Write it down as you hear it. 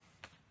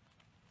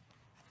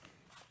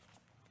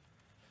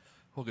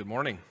Well, good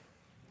morning.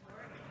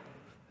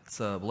 It's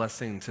a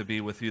blessing to be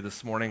with you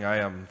this morning. I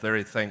am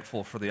very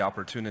thankful for the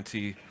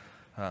opportunity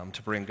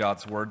to bring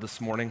God's Word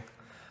this morning.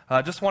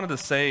 I just wanted to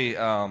say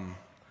I'm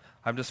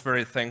just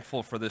very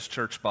thankful for this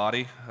church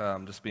body,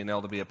 just being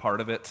able to be a part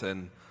of it.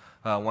 And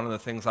one of the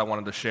things I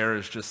wanted to share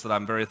is just that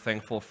I'm very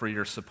thankful for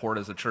your support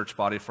as a church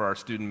body for our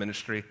student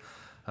ministry.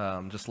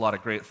 Just a lot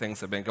of great things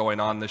have been going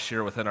on this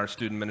year within our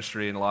student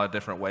ministry in a lot of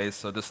different ways.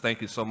 So just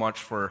thank you so much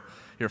for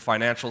your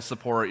financial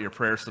support, your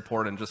prayer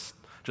support, and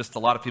just a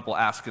lot of people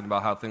asking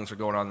about how things are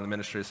going on in the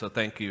ministry. So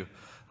thank you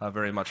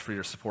very much for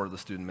your support of the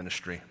student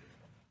ministry.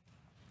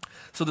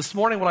 So this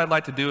morning what I'd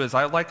like to do is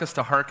I'd like us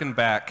to hearken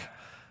back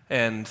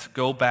and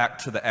go back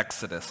to the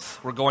Exodus.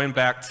 We're going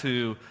back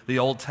to the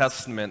Old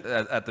Testament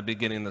at the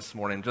beginning this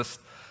morning,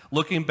 just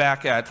looking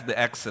back at the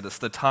Exodus,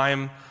 the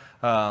time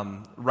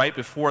right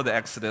before the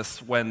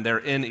Exodus when they're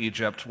in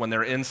Egypt, when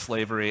they're in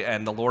slavery,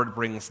 and the Lord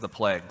brings the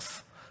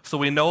plagues. So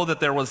we know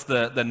that there was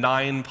the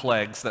 9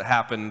 plagues that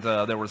happened.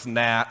 There was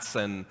gnats,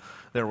 and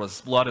there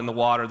was blood in the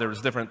water. There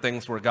was different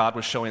things where God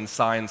was showing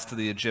signs to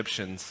the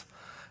Egyptians.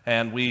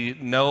 And we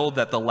know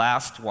that the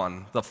last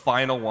one, the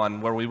final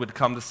one, where we would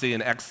come to see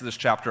in Exodus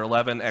chapter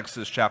 11,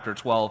 Exodus chapter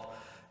 12,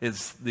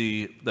 is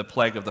the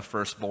plague of the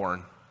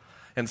firstborn.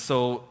 And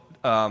so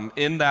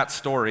in that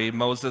story,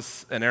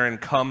 Moses and Aaron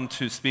come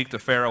to speak to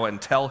Pharaoh and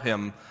tell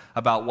him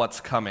about what's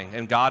coming.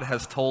 And God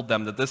has told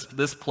them that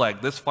this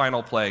plague, this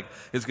final plague,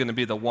 is going to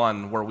be the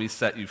one where we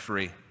set you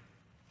free.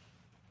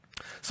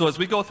 So as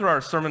we go through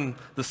our sermon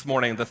this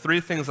morning, the 3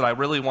 things that I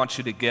really want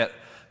you to get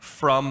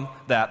from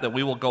that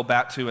we will go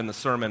back to in the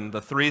sermon,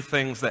 the 3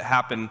 things that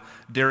happened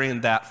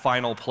during that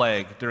final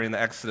plague, during the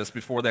Exodus,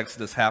 before the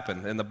Exodus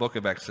happened, in the book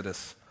of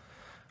Exodus,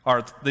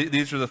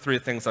 these are the 3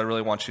 things I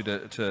really want you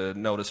to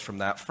notice from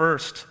that.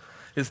 First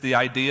is the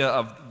idea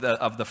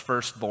of the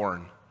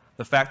firstborn.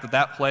 The fact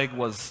that plague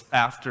was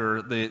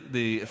after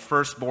the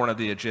firstborn of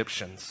the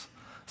Egyptians.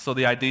 So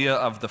the idea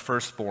of the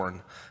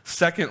firstborn.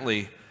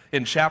 Secondly,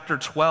 in chapter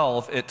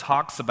 12, it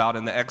talks about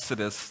in the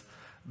Exodus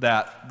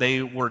that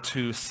they were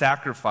to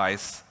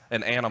sacrifice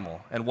an animal.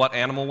 And what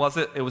animal was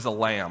it? It was a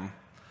lamb.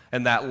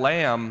 And that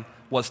lamb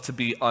was to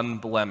be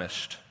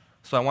unblemished.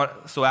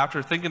 So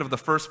after thinking of the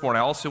firstborn, I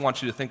also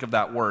want you to think of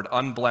that word,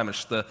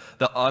 unblemished, the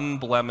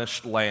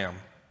unblemished lamb.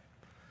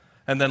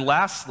 And then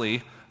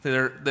lastly,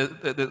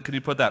 could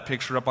you put that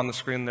picture up on the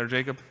screen there,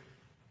 Jacob?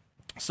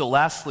 So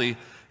lastly,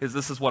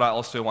 this is what I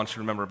also want you to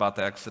remember about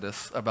the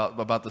Exodus,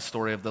 about the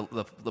story of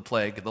the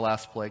plague, the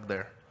last plague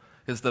there,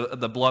 is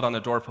the blood on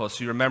the doorpost.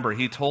 You remember,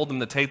 he told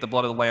them to take the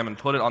blood of the lamb and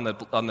put it on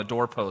the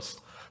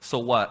doorpost. So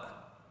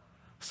what?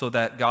 So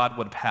that God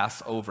would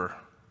pass over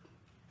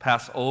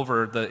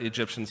the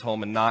Egyptians'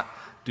 home and not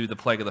do the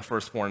plague of the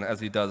firstborn as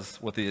he does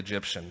with the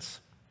Egyptians.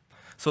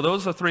 So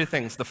those are 3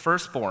 things: the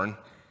firstborn,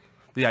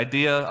 the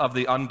idea of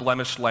the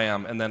unblemished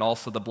lamb, and then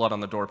also the blood on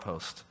the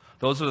doorpost.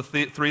 Those are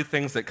the 3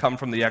 things that come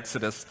from the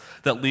Exodus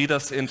that lead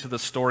us into the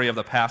story of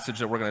the passage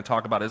that we're going to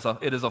talk about.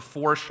 It is a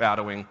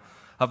foreshadowing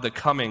of the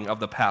coming of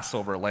the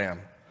Passover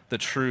lamb, the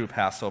true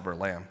Passover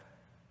lamb.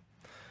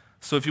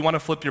 So if you want to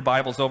flip your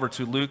Bibles over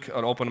to Luke,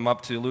 and open them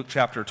up to Luke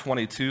chapter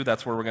 22,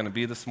 that's where we're going to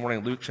be this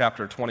morning, Luke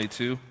chapter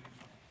 22.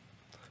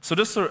 So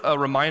just a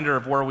reminder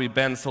of where we've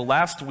been. So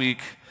last week,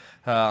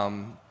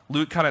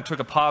 Luke kind of took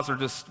a pause, or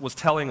just was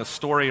telling a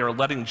story, or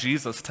letting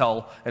Jesus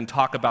tell and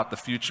talk about the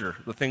future,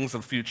 the things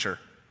of the future.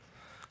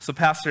 So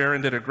Pastor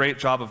Aaron did a great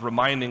job of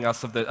reminding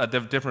us of the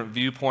different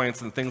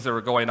viewpoints and things that were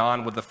going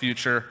on with the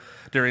future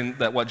during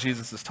what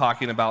Jesus is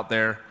talking about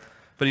there.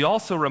 But he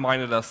also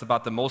reminded us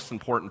about the most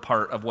important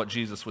part of what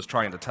Jesus was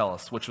trying to tell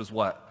us, which was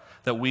what?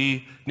 That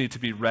we need to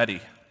be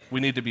ready. We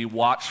need to be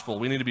watchful.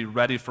 We need to be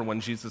ready for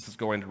when Jesus is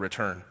going to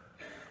return.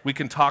 We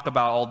can talk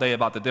about all day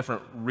about the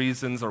different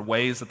reasons or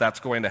ways that that's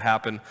going to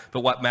happen, but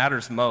what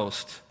matters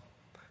most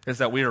is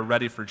that we are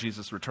ready for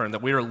Jesus' return,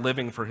 that we are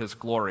living for his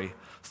glory,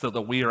 so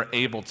that we are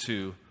able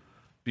to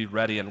be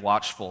ready and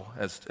watchful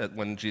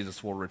when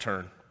Jesus will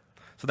return.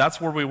 So that's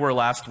where we were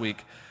last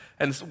week.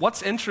 And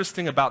what's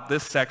interesting about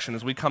this section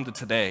as we come to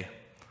today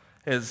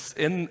is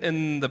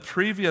in the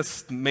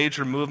previous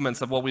major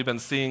movements of what we've been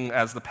seeing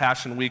as the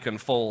Passion Week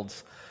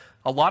unfolds,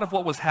 a lot of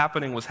what was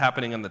happening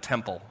in the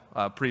temple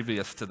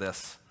previous to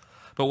this.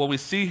 But what we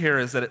see here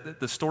is that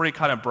the story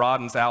kind of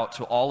broadens out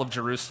to all of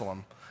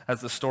Jerusalem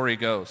as the story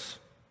goes,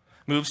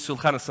 moves to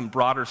kind of some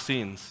broader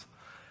scenes.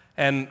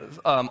 And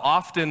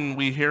often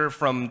we hear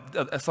from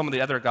some of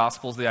the other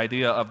Gospels the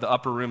idea of the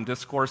upper room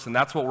discourse, and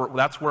that's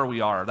where we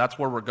are. That's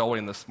where we're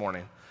going this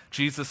morning.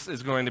 Jesus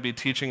is going to be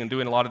teaching and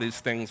doing a lot of these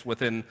things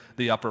within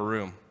the upper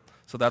room.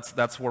 So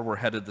that's where we're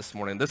headed this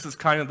morning. This is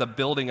kind of the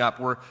building up.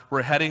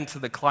 We're heading to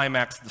the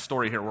climax of the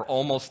story here. We're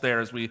almost there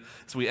as we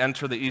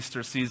enter the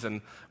Easter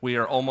season. We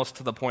are almost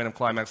to the point of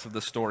climax of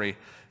the story,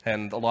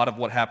 and a lot of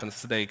what happens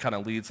today kind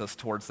of leads us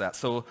towards that.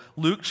 So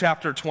Luke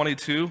chapter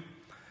 22,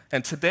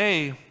 and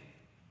today,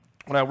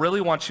 what I really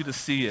want you to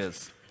see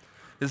is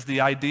the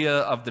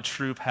idea of the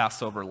true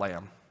Passover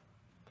lamb.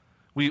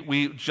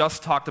 We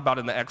just talked about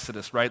in the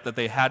Exodus, right, that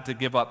they had to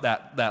give up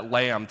that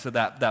lamb to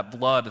that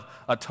blood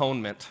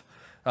atonement.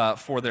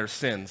 for their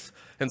sins.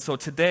 And so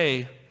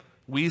today,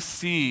 we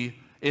see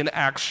in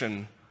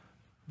action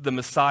the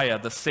Messiah,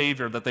 the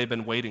Savior that they've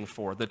been waiting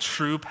for. The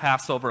true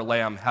Passover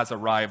lamb has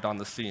arrived on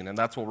the scene, and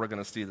that's what we're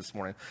going to see this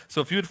morning.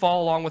 So if you'd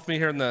follow along with me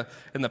here in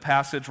the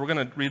passage, we're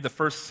going to read the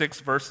first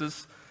 6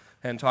 verses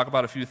and talk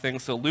about a few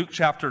things. So Luke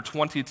chapter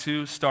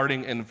 22,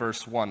 starting in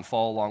verse 1.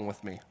 Follow along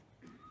with me.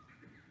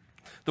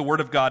 The Word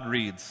of God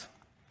reads,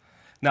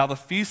 "Now the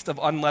feast of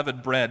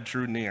unleavened bread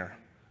drew near,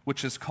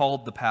 which is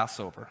called the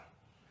Passover.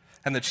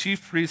 And the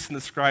chief priests and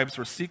the scribes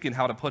were seeking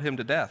how to put him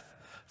to death,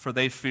 for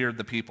they feared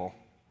the people.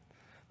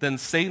 Then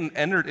Satan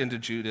entered into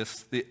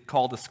Judas,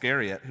 called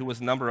Iscariot, who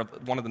was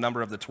one of the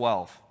number of the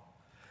 12.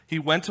 He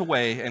went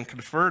away and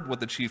conferred with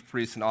the chief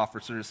priests and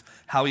officers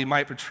how he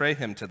might betray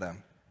him to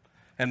them.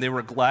 And they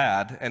were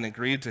glad and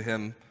agreed to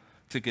him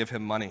to give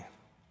him money.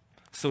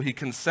 So he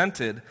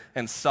consented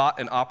and sought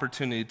an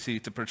opportunity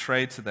to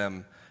betray to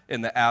them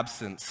in the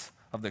absence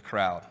of the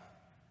crowd."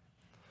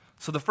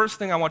 So the first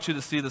thing I want you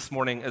to see this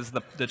morning is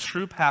the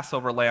true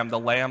Passover lamb, the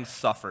lamb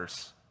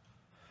suffers.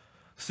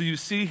 So you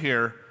see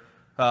here,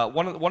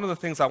 one of the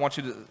things I want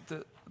you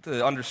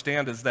to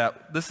understand is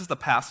that this is the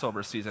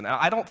Passover season.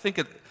 I don't think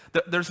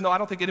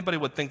anybody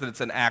would think that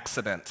it's an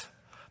accident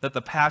that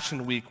the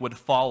Passion Week would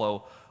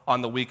follow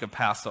on the week of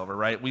Passover,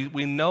 right?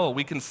 We know,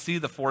 we can see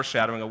the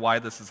foreshadowing of why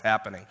this is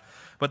happening.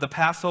 But the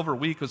Passover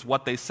week is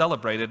what they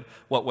celebrated,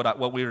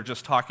 what we were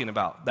just talking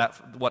about.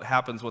 What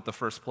happens with the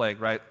first plague,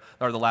 right?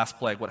 Or the last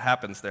plague, what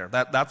happens there.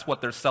 That's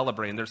what they're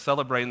celebrating. They're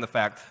celebrating the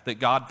fact that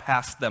God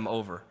passed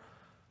over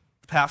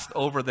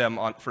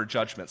them for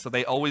judgment. So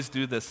they always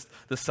do this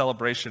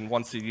celebration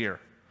once a year.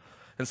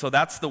 And so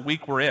that's the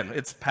week we're in.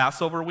 It's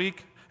Passover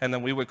week, and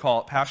then we would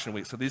call it Passion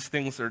Week. So these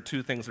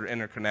two things are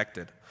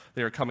interconnected.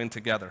 They are coming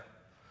together.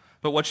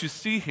 But what you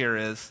see here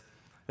is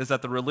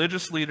that the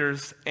religious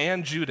leaders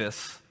and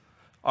Judas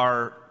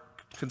are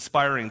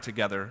conspiring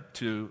together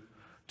to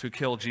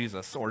kill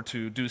Jesus, or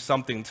to do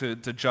something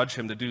to judge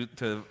him,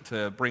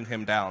 to bring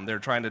him down. They're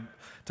trying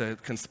to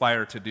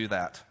conspire to do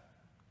that.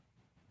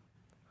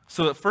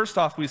 So first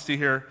off, we see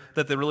here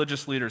that the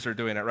religious leaders are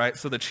doing it, right?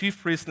 So the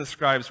chief priests and the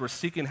scribes were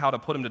seeking how to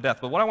put him to death.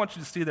 But what I want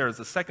you to see there is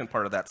the second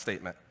part of that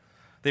statement.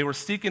 They were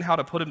seeking how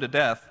to put him to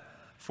death,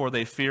 for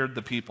they feared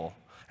the people.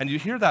 And you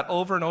hear that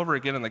over and over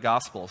again in the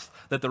Gospels,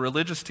 that the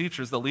religious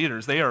teachers, the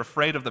leaders, they are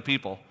afraid of the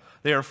people.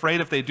 They are afraid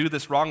if they do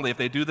this wrongly, if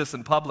they do this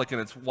in public and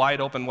it's wide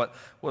open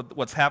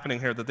what's happening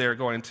here, that they are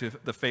going to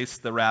face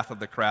the wrath of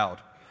the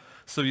crowd.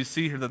 So you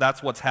see here that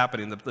that's what's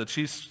happening. The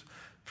chief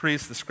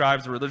priests, the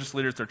scribes, the religious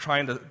leaders, they're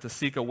trying to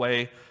seek a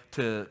way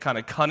to kind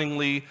of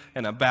cunningly,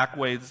 in a back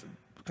ways,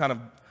 kind of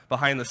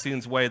behind the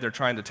scenes way, they're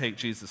trying to take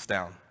Jesus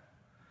down.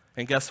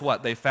 And guess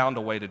what? They found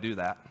a way to do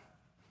that.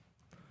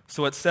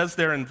 So it says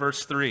there in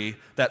verse 3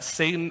 that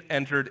Satan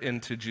entered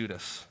into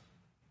Judas.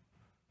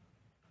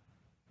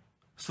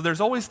 So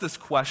there's always this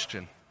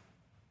question.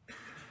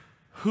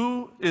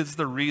 Who is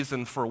the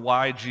reason for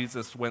why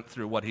Jesus went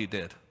through what he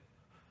did?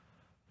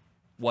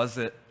 Was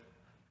it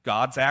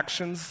God's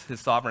actions,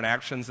 his sovereign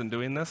actions in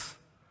doing this?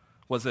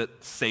 Was it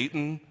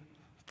Satan?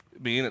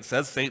 It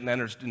says Satan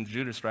enters in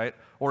Judas, right?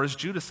 Or is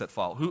Judas at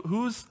fault?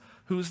 Who's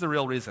the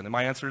real reason? And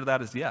my answer to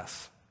that is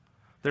yes.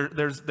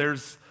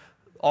 There's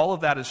all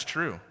of that is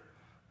true.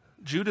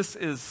 Judas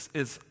is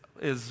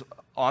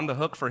on the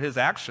hook for his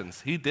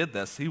actions. He did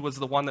this. He was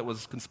the one that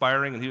was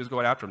conspiring, and he was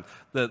going after him.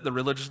 The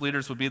religious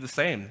leaders would be the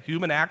same.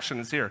 Human action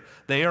is here.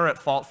 They are at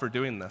fault for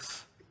doing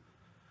this.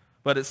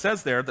 But it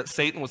says there that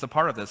Satan was a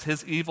part of this.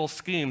 His evil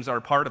schemes are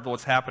part of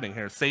what's happening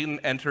here. Satan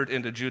entered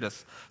into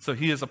Judas, so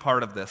he is a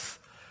part of this.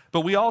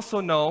 But we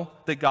also know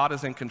that God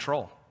is in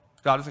control.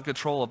 God is in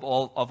control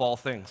of all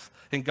things.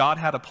 And God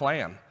had a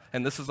plan,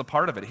 and this is a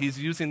part of it. He's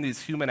using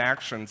these human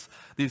actions,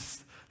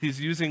 He's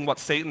using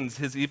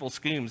his evil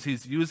schemes,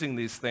 he's using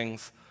these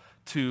things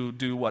to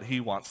do what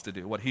he wants to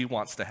do, what he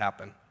wants to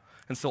happen.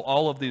 And so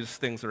all of these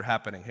things are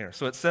happening here.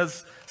 So it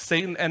says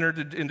Satan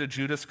entered into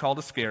Judas, called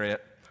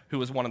Iscariot, who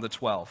was one of the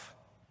 12.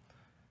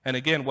 And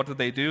again, what did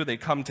they do? They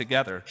come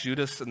together.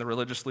 Judas and the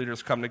religious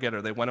leaders come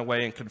together. They went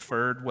away and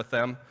conferred with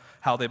them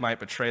how they might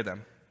betray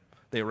them.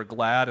 They were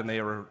glad, and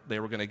they were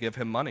going to give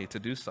him money to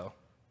do so.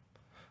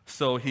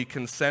 So he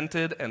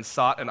consented and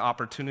sought an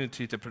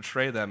opportunity to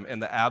betray them in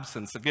the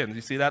absence. Again, do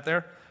you see that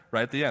there?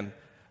 Right at the end.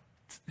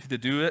 To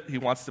do it, he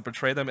wants to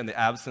betray them in the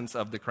absence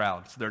of the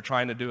crowd. So they're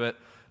trying to do it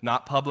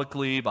not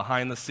publicly,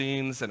 behind the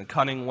scenes, in a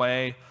cunning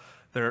way.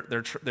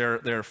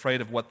 They're afraid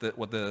of what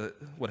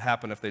would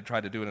happen if they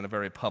tried to do it in a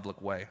very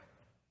public way.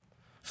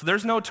 So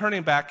there's no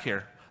turning back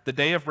here. The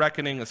day of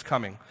reckoning is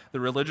coming. The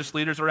religious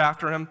leaders are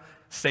after him.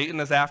 Satan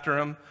is after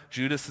him.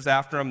 Judas is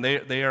after him.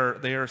 They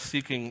are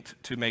seeking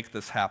to make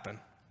this happen.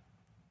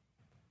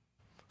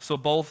 So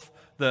both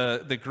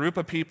the group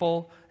of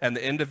people and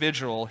the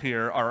individual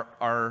here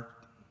are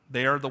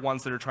the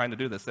ones that are trying to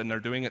do this, and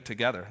they're doing it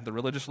together. The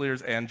religious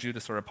leaders and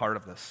Judas are a part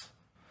of this.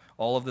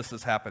 All of this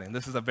is happening.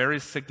 This is a very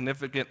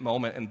significant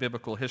moment in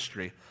biblical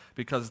history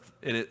because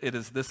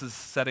this is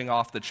setting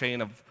off the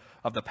chain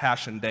of the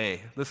Passion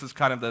Day. This is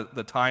kind of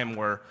the time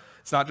where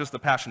it's not just the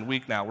Passion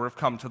Week now. We've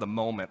come to the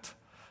moment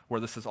where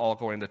this is all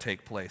going to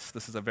take place.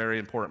 This is a very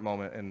important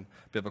moment in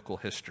biblical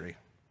history.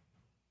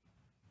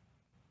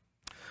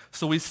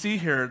 So we see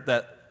here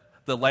that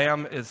the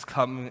Lamb is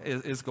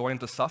going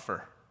to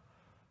suffer.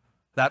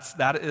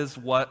 That is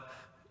what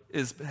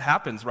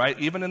happens, right?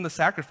 Even in the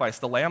sacrifice,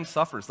 the Lamb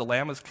suffers. The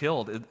Lamb is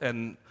killed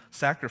and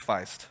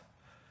sacrificed.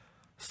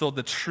 So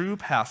the true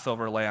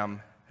Passover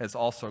Lamb is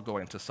also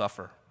going to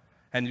suffer.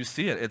 And you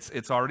see it.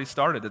 It's already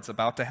started. It's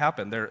about to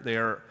happen. They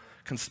are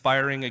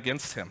conspiring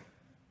against him.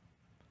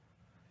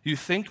 You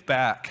think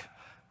back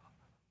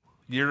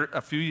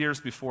a few years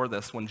before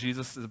this, when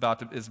Jesus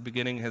is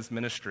beginning his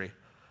ministry.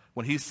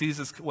 When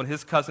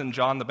his cousin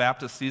John the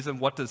Baptist sees him,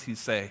 what does he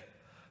say?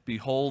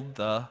 Behold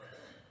the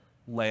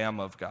Lamb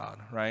of God,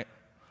 right?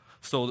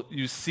 So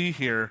you see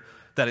here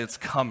that it's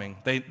coming.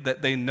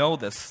 They know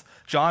this.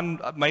 John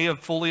may have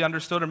fully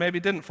understood or maybe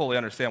didn't fully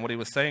understand what he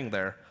was saying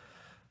there.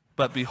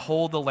 But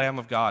behold the Lamb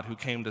of God who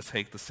came to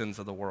take the sins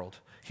of the world.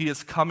 He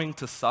is coming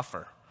to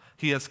suffer.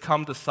 He has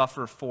come to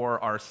suffer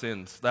for our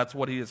sins. That's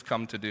what he has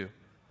come to do.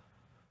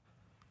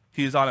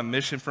 He is on a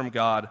mission from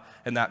God,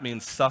 and that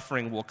means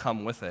suffering will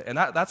come with it. And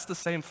that's the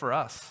same for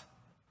us.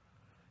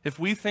 If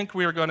we think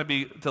we are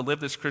going to live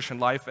this Christian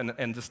life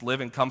and just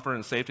live in comfort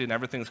and safety and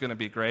everything's going to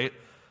be great,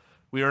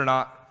 we are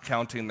not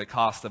counting the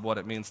cost of what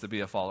it means to be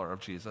a follower of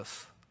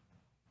Jesus.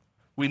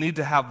 We need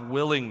to have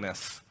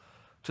willingness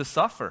to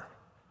suffer.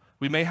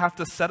 We may have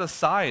to set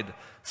aside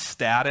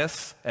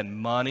status and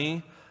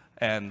money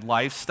and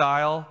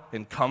lifestyle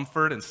and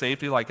comfort and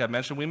safety, like I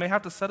mentioned. We may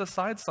have to set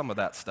aside some of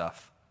that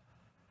stuff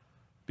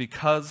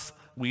because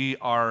we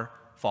are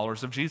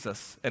followers of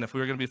Jesus. And if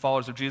we are going to be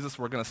followers of Jesus,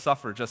 we're going to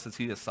suffer just as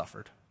he has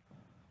suffered.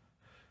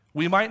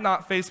 We might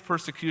not face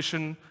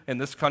persecution in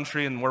this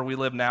country and where we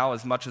live now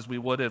as much as we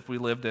would if we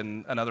lived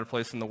in another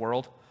place in the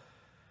world.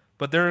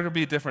 But there are going to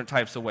be different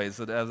types of ways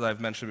that, as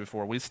I've mentioned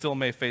before, we still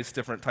may face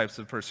different types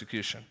of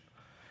persecution.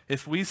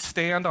 If we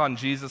stand on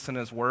Jesus and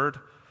his word,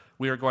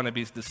 we are going to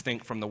be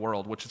distinct from the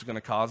world, which is going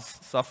to cause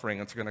suffering.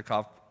 It's going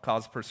to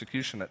cause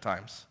persecution at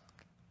times.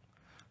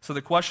 So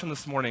the question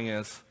this morning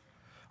is,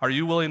 are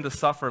you willing to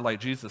suffer like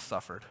Jesus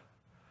suffered?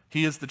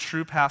 He is the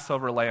true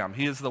Passover lamb.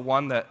 He is the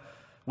one that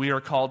we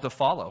are called to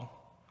follow.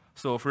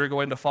 So if we're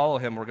going to follow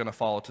him, we're going to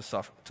follow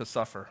to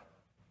suffer.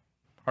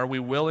 Are we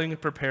willing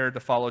and prepared to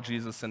follow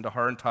Jesus into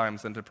hard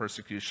times and to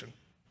persecution?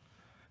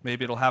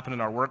 Maybe it'll happen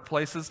in our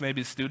workplaces.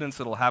 Maybe students,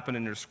 it'll happen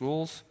in your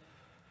schools.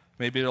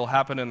 Maybe it'll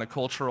happen in the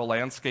cultural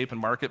landscape and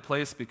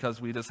marketplace because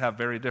we just have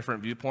very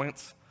different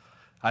viewpoints.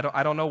 I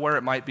don't know where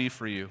it might be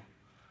for you.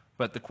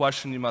 But the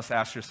question you must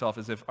ask yourself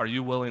is, are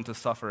you willing to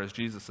suffer as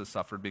Jesus has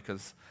suffered?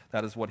 Because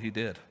that is what he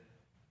did.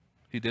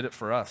 He did it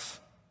for us.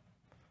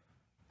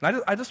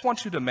 And I just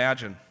want you to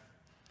imagine,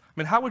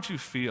 how would you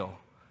feel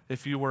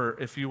if you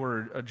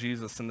were a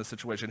Jesus in this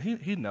situation?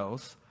 He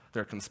knows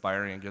they're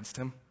conspiring against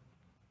him.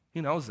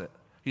 He knows it.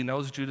 He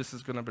knows Judas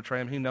is going to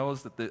betray him. He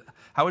knows that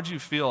how would you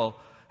feel?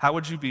 How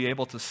would you be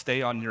able to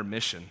stay on your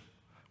mission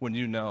when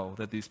you know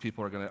that these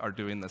people are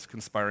doing this,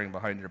 conspiring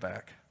behind your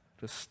back?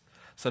 Just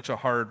such a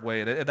hard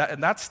way.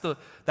 And that's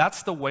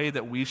the way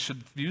that we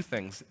should view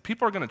things.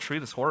 People are going to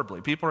treat us horribly.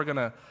 People are going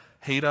to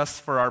hate us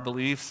for our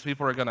beliefs.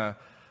 People are going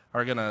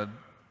to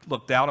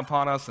look down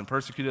upon us and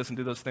persecute us and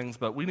do those things.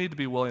 But we need to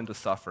be willing to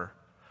suffer.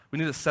 We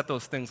need to set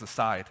those things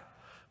aside.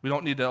 We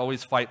don't need to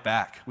always fight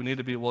back. We need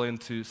to be willing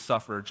to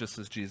suffer just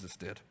as Jesus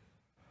did.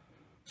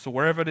 So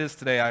wherever it is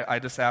today, I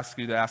just ask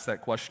you to ask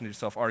that question to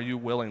yourself. Are you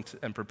willing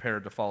and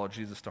prepared to follow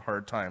Jesus to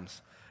hard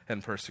times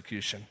and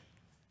persecution?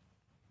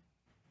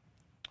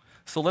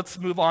 So let's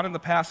move on in the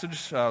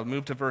passage,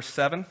 move to verse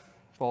 7.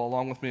 Follow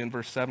along with me in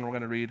verse 7. We're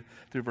going to read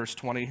through verse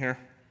 20 here.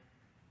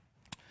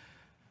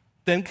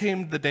 Then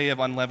came the day of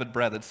unleavened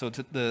bread. So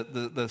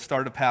the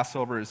start of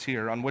Passover is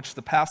here, on which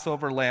the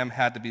Passover lamb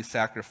had to be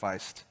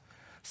sacrificed.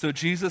 So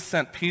Jesus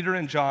sent Peter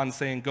and John,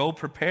 saying, Go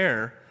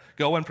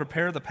and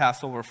prepare the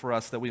Passover for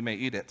us that we may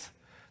eat it.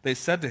 They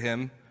said to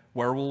him,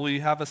 Where will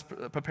we have us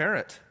prepare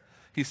it?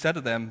 He said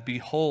to them,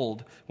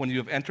 Behold, when you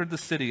have entered the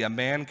city, a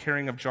man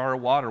carrying a jar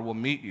of water will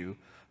meet you.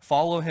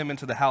 Follow him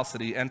into the house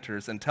that he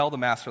enters, and tell the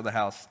master of the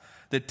house,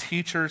 The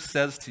teacher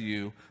says to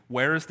you,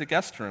 Where is the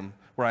guest room,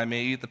 where I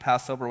may eat the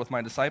Passover with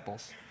my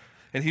disciples?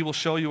 And he will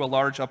show you a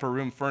large upper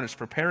room furnished.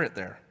 Prepare it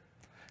there.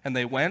 And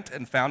they went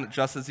and found it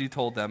just as he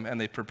told them, and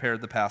they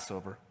prepared the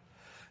Passover.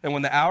 And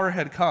when the hour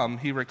had come,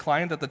 he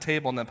reclined at the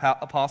table, and the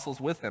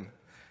apostles with him.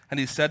 And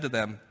he said to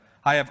them,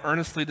 I have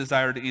earnestly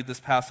desired to eat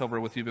this Passover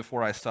with you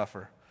before I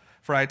suffer.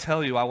 For I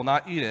tell you, I will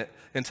not eat it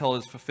until it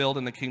is fulfilled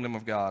in the kingdom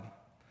of God.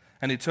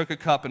 And he took a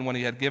cup, and when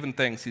he had given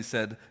thanks, he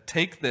said,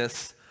 Take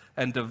this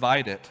and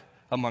divide it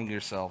among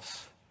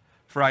yourselves.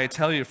 For I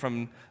tell you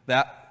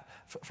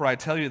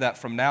that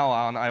from now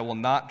on I will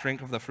not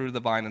drink of the fruit of the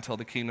vine until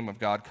the kingdom of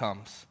God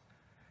comes.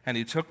 And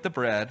he took the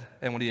bread,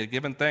 and when he had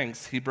given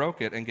thanks, he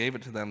broke it and gave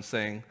it to them,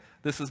 saying,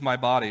 This is my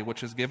body,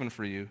 which is given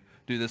for you.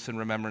 Do this in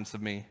remembrance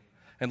of me.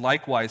 And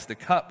likewise the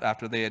cup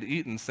after they had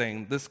eaten,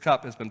 saying, This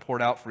cup has been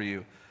poured out for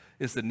you,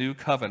 is the new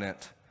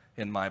covenant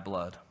in my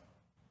blood.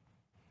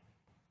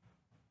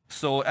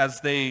 So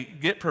as they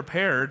get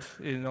prepared,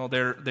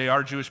 they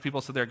are Jewish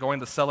people, so they're going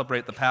to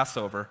celebrate the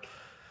Passover.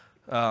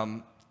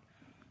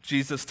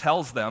 Jesus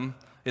tells them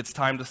it's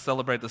time to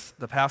celebrate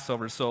the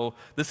Passover. So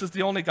this is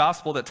the only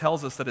gospel that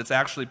tells us that it's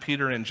actually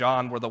Peter and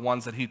John were the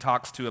ones that he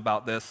talks to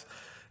about this.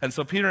 And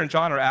so Peter and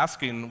John are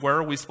asking, where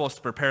are we supposed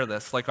to prepare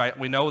this?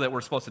 We know that we're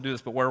supposed to do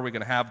this, but where are we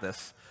going to have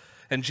this?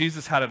 And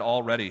Jesus had it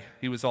all ready.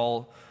 He was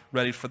all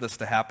ready for this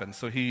to happen.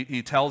 So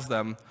he tells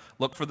them,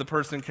 look for the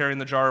person carrying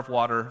the jar of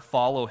water,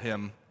 follow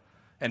him,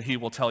 and he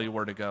will tell you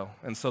where to go.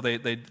 And so they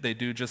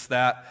do just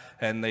that,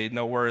 and they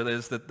know where it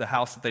is, that the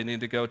house that they need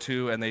to go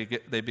to, and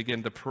they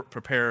begin to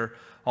prepare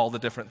all the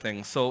different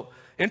things. So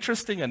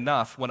interesting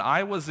enough, when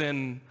I was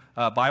in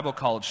Bible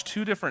college,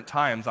 2 different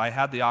times I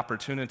had the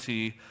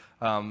opportunity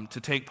to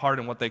take part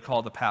in what they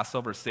call the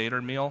Passover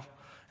Seder meal.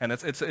 And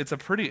it's a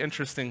pretty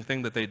interesting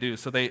thing that they do.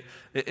 So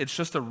it's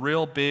just a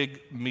real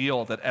big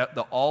meal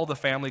that all the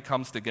family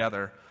comes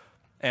together,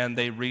 and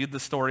they read the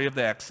story of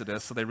the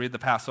Exodus. So they read the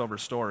Passover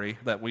story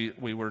that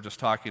we were just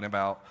talking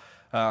about.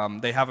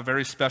 They have a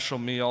very special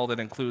meal that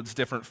includes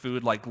different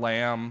food like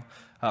lamb,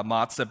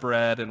 matzah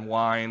bread, and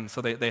wine.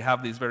 So they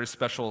have these very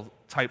special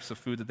types of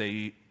food that they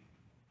eat.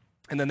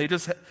 And then they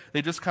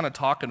just kind of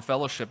talk and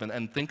fellowship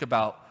and think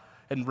about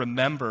and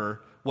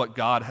remember what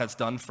God has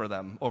done for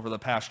them over the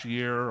past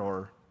year,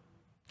 or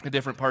in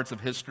different parts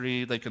of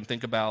history they can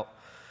think about.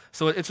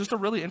 So it's just a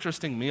really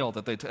interesting meal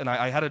that and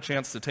I had a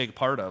chance to take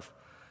part of.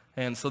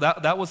 And so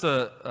that was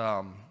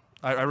I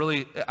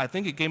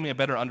think it gave me a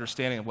better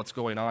understanding of what's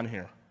going on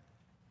here.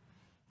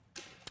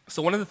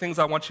 So one of the things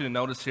I want you to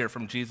notice here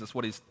from Jesus,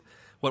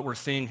 what we're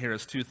seeing here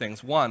is 2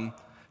 things. One,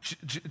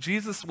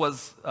 Jesus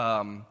was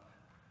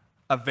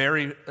a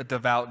very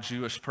devout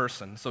Jewish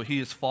person, so he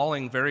is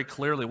following very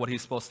clearly what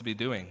he's supposed to be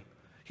doing.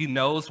 He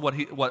knows what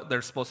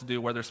they're supposed to do,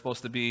 where they're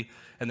supposed to be,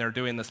 and they're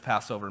doing this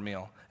Passover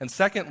meal. And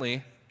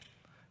secondly,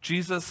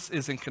 Jesus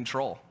is in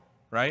control,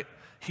 right?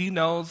 He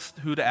knows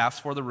who to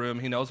ask for the room.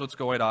 He knows what's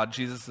going on.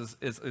 Jesus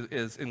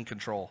is in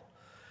control.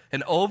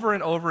 And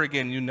over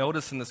again, you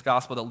notice in this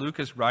gospel that Luke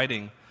is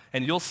writing,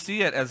 and you'll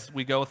see it as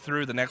we go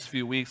through the next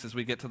few weeks, as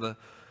we get to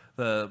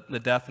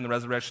the death and the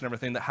resurrection and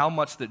everything, that how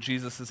much that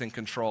Jesus is in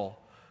control.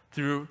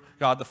 Through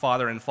God the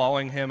Father and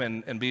following him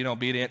and being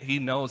obedient, he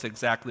knows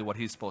exactly what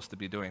he's supposed to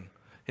be doing.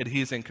 And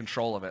he's in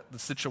control of it. The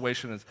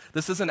situation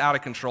this isn't out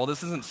of control.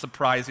 This isn't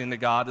surprising to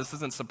God. This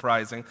isn't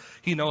surprising.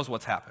 He knows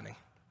what's happening.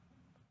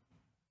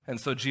 And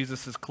so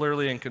Jesus is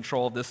clearly in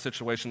control of this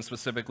situation,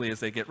 specifically as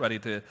they get ready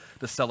to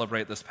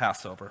celebrate this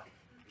Passover.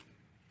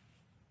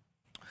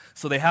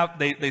 So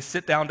they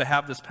sit down to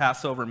have this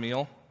Passover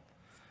meal.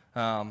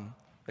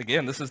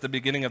 Again, this is the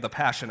beginning of the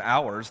Passion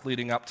hours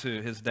leading up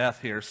to his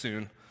death here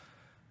soon.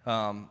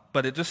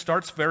 But it just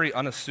starts very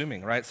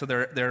unassuming, right? So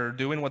they're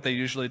doing what they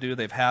usually do.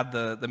 They've had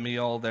the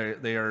meal.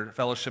 They are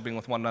fellowshipping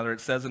with one another.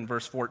 It says in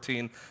verse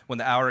 14, when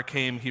the hour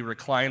came, he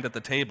reclined at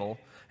the table,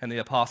 and the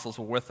apostles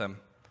were with him.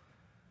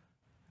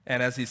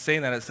 And as he's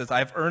saying that, it says,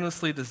 I've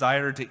earnestly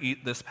desired to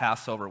eat this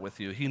Passover with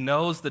you. He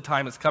knows the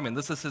time is coming.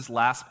 This is his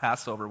last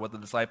Passover with the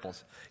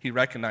disciples. He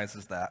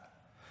recognizes that.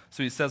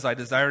 So he says, I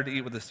desire to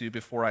eat with you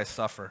before I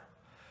suffer.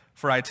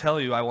 For I tell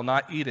you, I will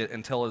not eat it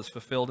until it is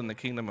fulfilled in the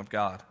kingdom of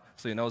God.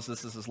 So he knows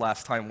this is his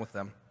last time with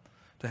them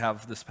to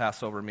have this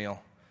Passover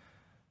meal.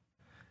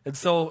 And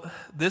so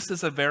this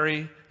is a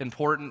very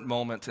important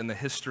moment in the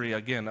history,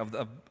 again,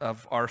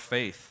 of our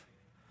faith.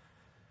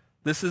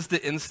 This is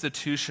the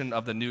institution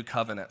of the new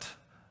covenant.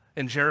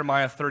 In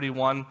Jeremiah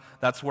 31,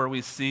 that's where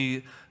we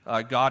see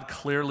God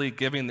clearly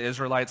giving the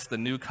Israelites the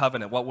new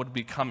covenant, what would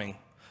be coming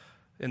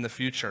in the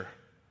future.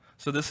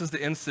 So this is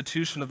the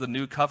institution of the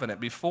new covenant.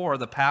 Before,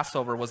 the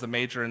Passover was a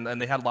major, and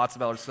they had lots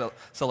of other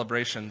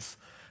celebrations.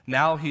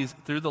 Now he's,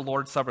 through the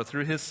Lord's Supper,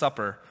 through his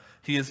supper,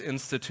 he is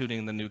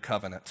instituting the new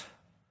covenant.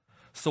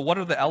 So what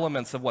are the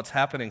elements of what's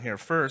happening here?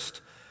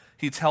 First,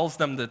 he tells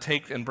them to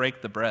take and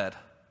break the bread.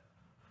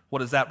 What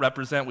does that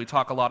represent? We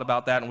talk a lot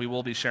about that, and we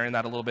will be sharing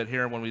that a little bit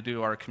here when we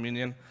do our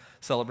communion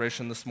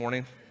celebration this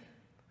morning.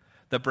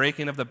 The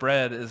breaking of the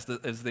bread is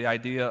the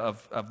idea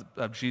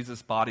of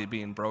Jesus' body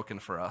being broken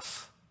for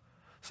us.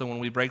 So when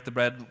we break the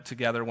bread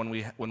together, when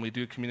we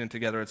do communion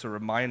together, it's a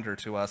reminder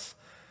to us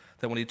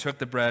that when he took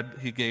the bread,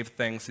 he gave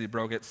thanks, he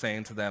broke it,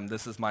 saying to them,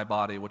 this is my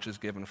body, which is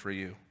given for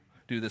you.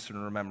 Do this in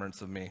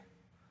remembrance of me.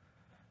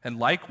 And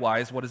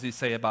likewise, what does he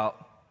say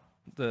about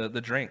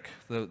the drink,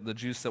 the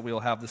juice that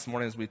we'll have this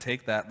morning as we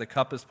take that? The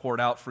cup is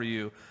poured out for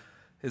you,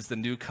 is the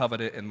new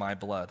covenant in my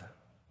blood.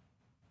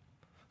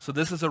 So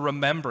this is a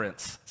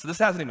remembrance. So this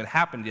hasn't even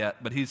happened yet,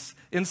 but he's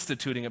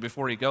instituting it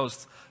before he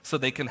goes so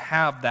they can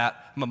have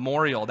that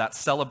memorial, that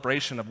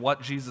celebration of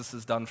what Jesus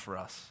has done for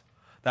us.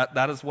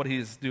 That is what he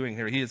is doing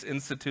here. He is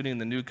instituting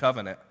the new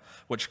covenant,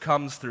 which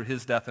comes through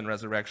his death and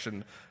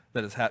resurrection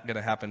that is going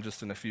to happen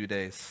just in a few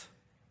days.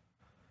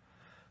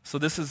 So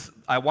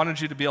I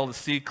wanted you to be able to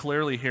see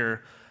clearly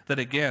here that,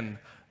 again,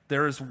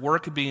 there is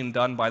work being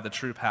done by the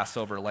true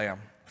Passover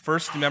lamb.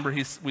 First, remember,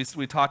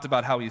 we talked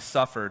about how he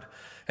suffered,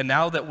 and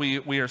now that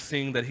we are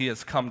seeing that he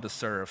has come to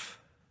serve.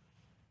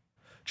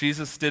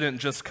 Jesus didn't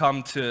just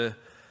come to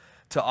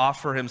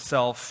offer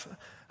himself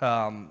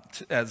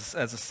as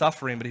a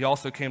suffering, but he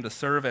also came to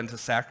serve and to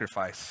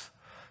sacrifice.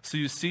 So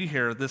you see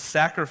here this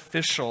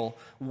sacrificial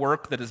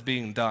work that is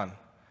being done.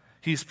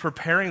 He's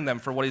preparing them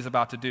for what he's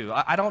about to do.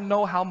 I don't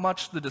know how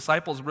much the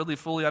disciples really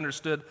fully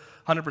understood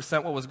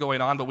 100% what was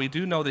going on, but we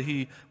do know that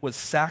he was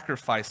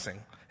sacrificing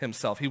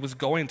himself. He was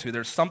going to.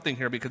 There's something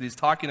here because he's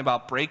talking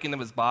about breaking of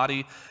his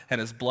body and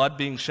his blood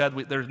being shed.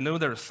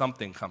 There's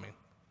something coming.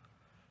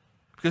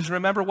 Because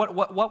remember,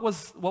 what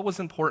was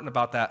important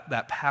about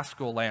that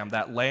Paschal lamb,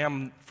 that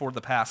lamb for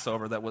the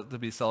Passover that was to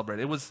be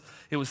celebrated?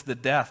 It was the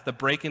death, the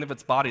breaking of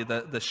its body,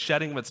 the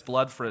shedding of its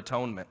blood for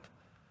atonement.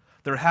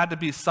 There had to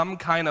be some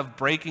kind of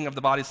breaking of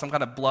the body, some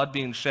kind of blood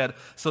being shed,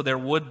 so there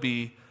would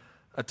be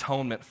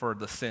atonement for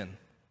the sin.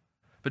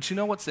 But you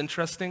know what's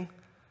interesting?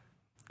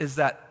 Is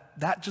that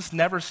just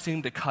never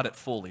seemed to cut it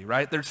fully,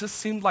 right? There just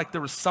seemed like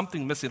there was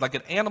something missing. Like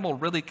an animal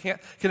really can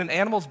an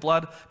animal's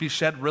blood be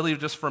shed really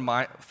just will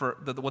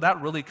that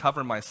really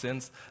cover my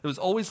sins? It was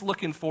always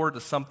looking forward to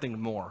something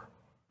more.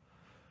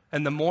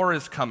 And the more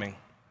is coming.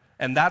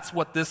 And that's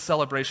what this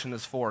celebration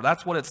is for.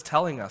 That's what it's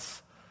telling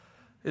us,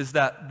 is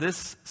that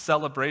this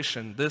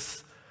celebration,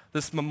 this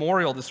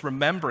memorial, this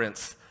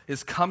remembrance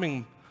is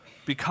coming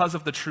because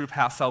of the true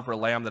Passover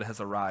lamb that has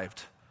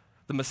arrived.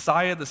 The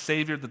Messiah, the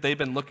Savior that they've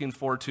been looking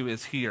forward to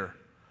is here.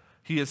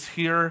 He is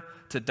here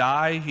to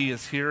die. He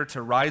is here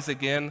to rise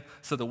again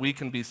so that we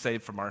can be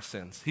saved from our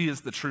sins. He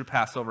is the true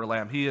Passover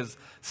lamb. He is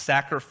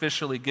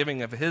sacrificially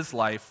giving of his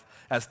life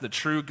as the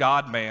true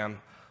God-man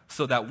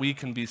so that we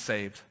can be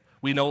saved.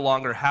 We no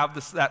longer have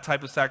that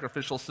type of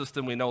sacrificial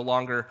system. We no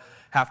longer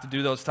have to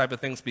do those type of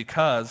things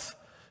because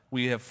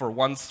we have for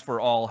once for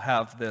all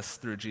have this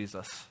through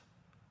Jesus.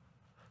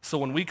 So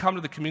when we come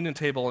to the communion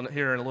table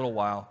here in a little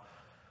while,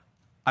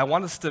 I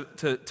want us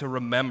to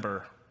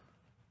remember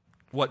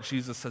what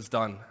Jesus has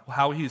done,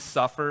 how he's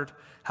suffered,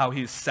 how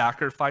he's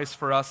sacrificed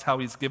for us, how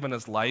he's given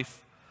his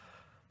life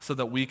so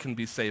that we can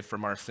be saved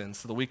from our sins,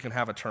 so that we can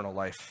have eternal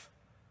life.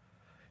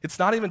 It's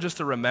not even just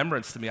a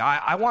remembrance to me.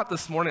 I want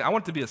this morning, I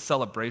want it to be a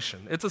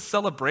celebration. It's a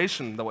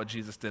celebration that what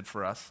Jesus did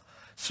for us.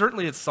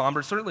 Certainly it's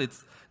somber. Certainly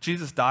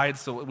Jesus died,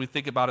 so we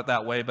think about it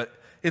that way, but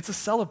it's a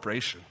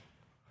celebration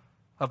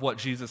of what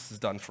Jesus has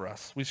done for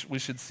us. We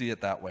should see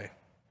it that way.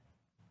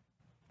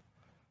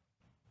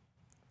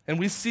 And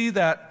we see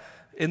that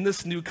in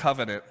this new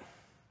covenant,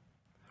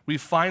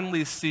 we've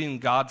finally seen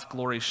God's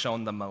glory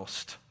shown the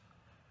most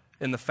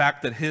in the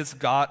fact that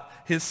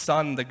his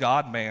Son, the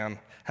God-man,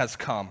 has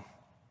come.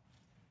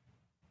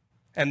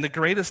 And the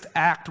greatest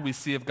act we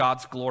see of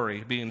God's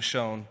glory being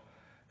shown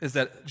is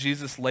that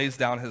Jesus lays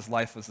down his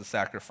life as a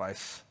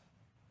sacrifice.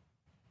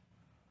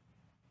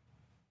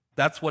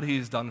 That's what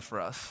he's done for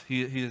us.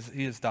 He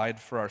has died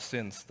for our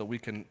sins so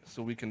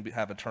we can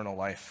have eternal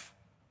life.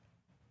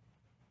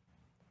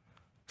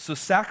 So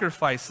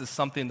sacrifice is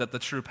something that the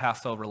true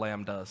Passover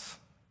lamb does.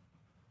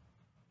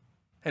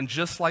 And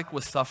just like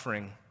with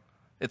suffering,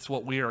 it's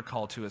what we are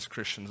called to as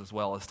Christians as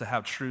well, is to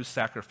have true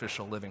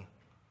sacrificial living.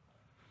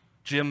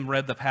 Jim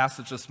read the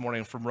passage this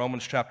morning from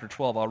Romans chapter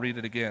 12. I'll read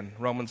it again.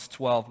 Romans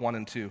 12, 1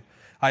 and 2.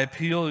 I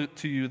appeal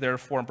to you,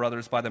 therefore,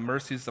 brothers, by the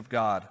mercies of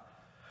God,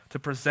 to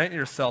present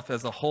yourself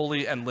as a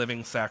holy and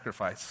living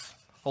sacrifice,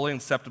 holy and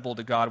acceptable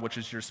to God, which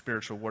is your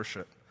spiritual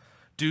worship.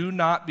 Do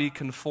not be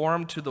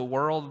conformed to the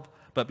world,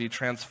 but be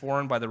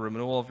transformed by the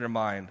renewal of your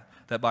mind,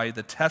 that by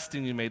the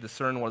testing you may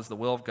discern what is the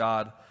will of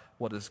God,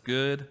 what is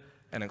good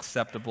and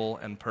acceptable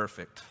and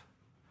perfect.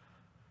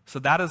 So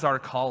that is our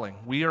calling.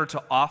 We are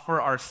to offer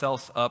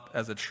ourselves up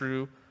as a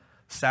true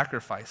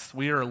sacrifice.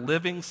 We are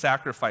living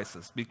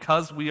sacrifices.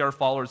 Because we are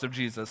followers of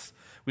Jesus,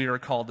 we are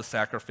called to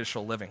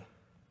sacrificial living.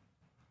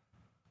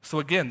 So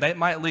again, that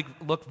might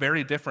look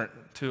very different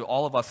to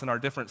all of us in our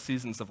different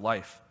seasons of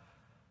life.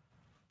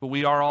 But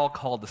we are all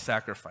called to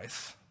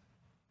sacrifice.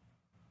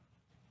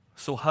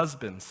 So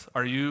husbands,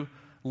 are you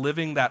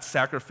living that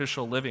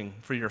sacrificial living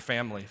for your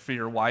family, for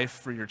your wife,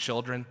 for your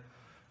children?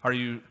 Are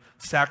you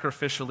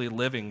sacrificially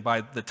living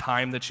by the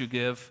time that you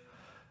give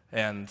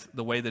and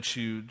the way that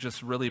you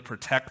just really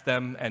protect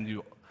them and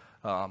you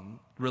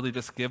really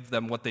just give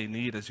them what they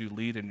need as you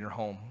lead in your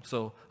home?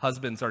 So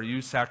husbands, are you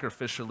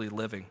sacrificially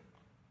living?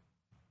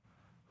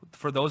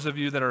 For those of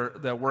you that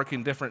are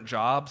working different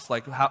jobs,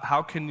 like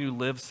how can you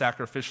live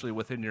sacrificially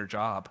within your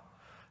job?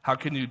 How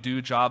can you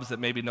do jobs that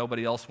maybe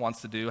nobody else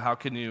wants to do? How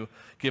can you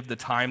give the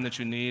time that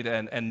you need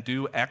and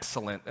do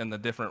excellent in the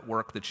different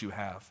work that you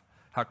have?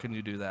 How can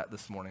you do that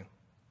this morning?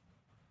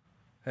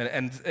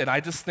 And I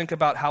just think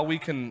about how we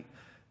can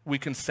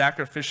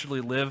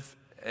sacrificially live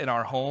in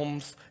our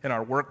homes, in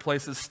our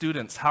workplaces.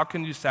 Students, how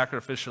can you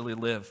sacrificially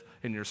live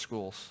in your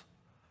schools?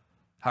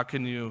 How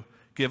can you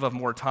give up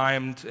more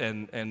time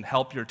and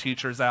help your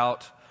teachers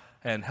out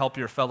and help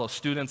your fellow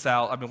students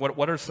out? I mean,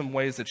 what are some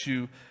ways that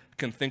you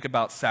can think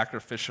about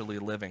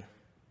sacrificially living?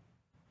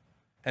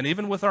 And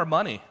even with our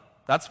money,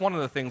 that's one of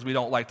the things we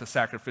don't like to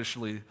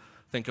sacrificially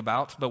think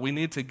about, but we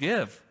need to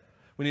give.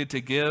 We need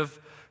to give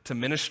to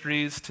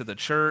ministries, to the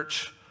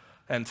church,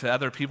 and to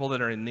other people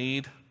that are in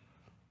need.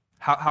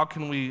 How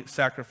can we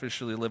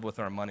sacrificially live with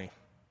our money?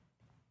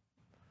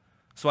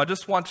 So I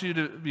just want you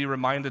to be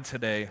reminded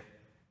today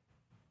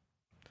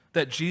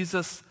that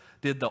Jesus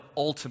did the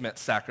ultimate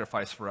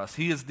sacrifice for us.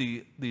 He is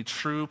the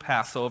true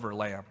Passover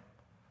lamb.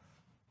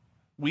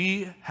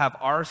 We have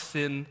our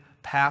sin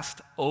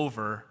passed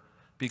over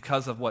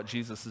because of what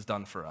Jesus has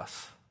done for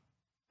us.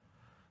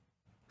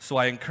 So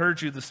I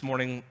encourage you this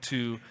morning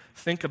to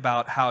think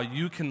about how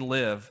you can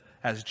live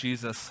as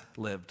Jesus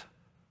lived.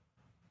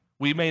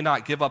 We may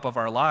not give up of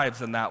our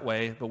lives in that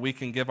way, but we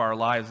can give our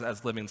lives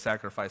as living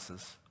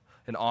sacrifices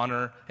in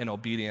honor and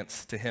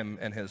obedience to him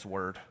and his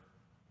word.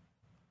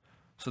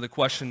 So the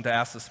question to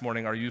ask this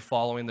morning, are you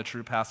following the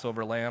true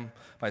Passover lamb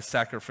by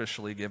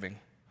sacrificially giving?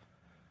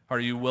 Are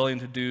you willing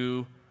to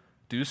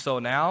do so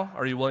now?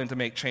 Are you willing to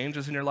make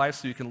changes in your life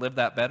so you can live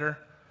that better?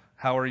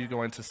 How are you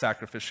going to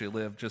sacrificially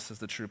live just as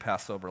the true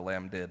Passover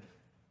lamb did?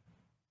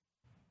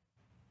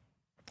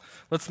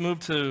 Let's move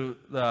to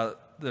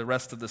the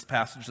rest of this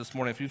passage this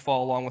morning. If you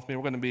follow along with me,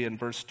 we're going to be in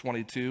verse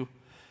 22.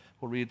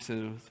 We'll read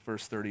to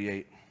verse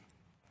 38.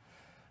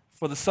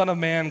 For the Son of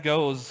Man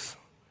goes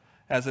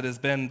as it has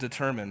been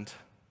determined.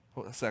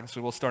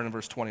 Actually, we'll start in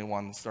verse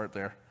 21. Start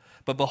there.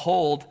 But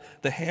behold,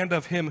 the hand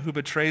of him who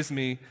betrays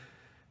me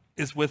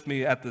is with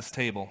me at this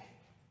table.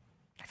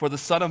 For the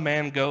Son of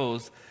Man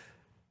goes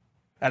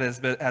as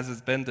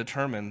has been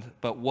determined,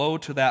 but woe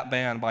to that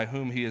man by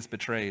whom he is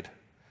betrayed.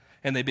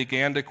 And they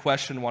began to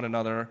question one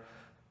another,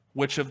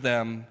 which of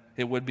them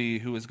it would be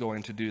who was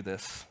going to do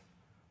this.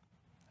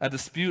 A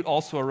dispute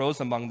also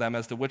arose among them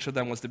as to which of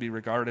them was to be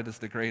regarded as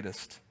the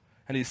greatest.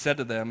 And he said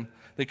to them,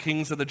 the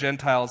kings of the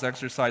Gentiles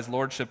exercise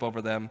lordship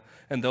over them,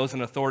 and those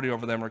in authority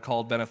over them are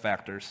called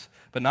benefactors.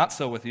 But not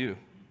so with you.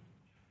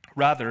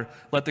 Rather,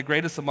 let the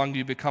greatest among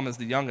you become as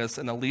the youngest,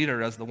 and the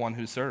leader as the one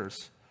who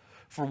serves.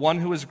 For one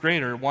who is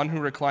greater, one who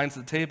reclines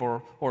at the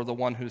table, or the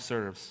one who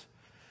serves?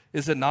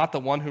 Is it not the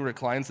one who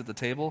reclines at the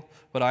table?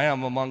 But I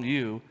am among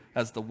you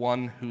as the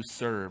one who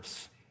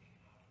serves.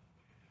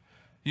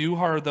 You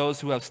are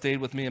those who have stayed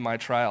with me in my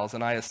trials,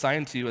 and I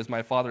assign to you as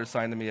my Father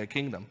assigned to me a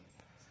kingdom,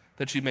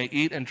 that you may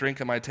eat and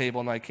drink at my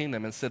table in my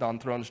kingdom and sit on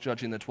thrones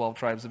judging the 12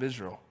 tribes of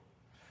Israel.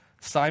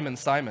 Simon,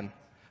 Simon,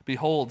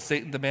 behold,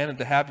 Satan demanded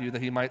to have you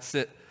that he might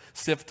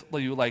sift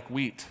you like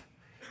wheat.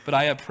 But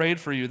I have prayed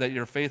for you that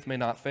your faith may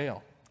not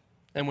fail.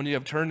 And when you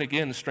have turned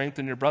again,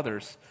 strengthen your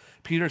brothers.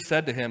 Peter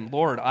said to him,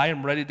 Lord, I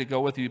am ready to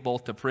go with you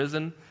both to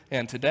prison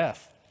and to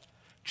death.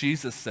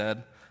 Jesus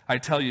said, I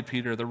tell you,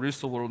 Peter, the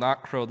rooster will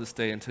not crow this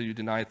day until you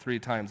deny 3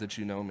 times that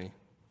you know me.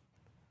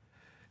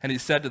 And he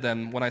said to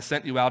them, when I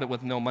sent you out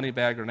with no money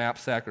bag or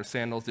knapsack or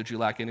sandals, did you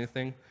lack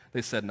anything?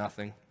 They said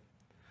nothing.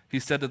 He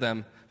said to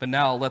them, but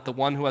now let the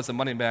one who has a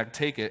money bag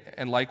take it,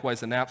 and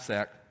likewise a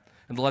knapsack,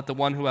 and let the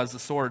one who has a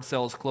sword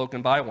sell his cloak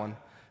and buy one.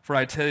 For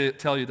I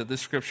tell you that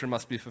this scripture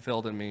must be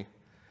fulfilled in me.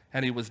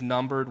 And he was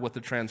numbered with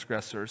the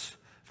transgressors,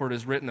 for it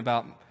is written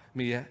about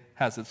me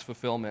has its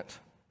fulfillment.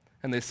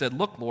 And they said,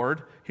 look,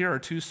 Lord, here are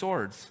 2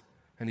 swords.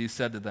 And he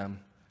said to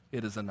them,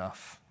 it is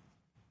enough.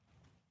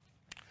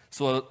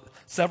 So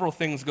several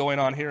things going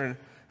on here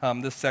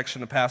in this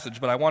section of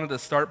passage, but I wanted to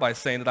start by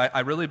saying that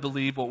I really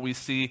believe what we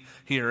see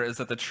here is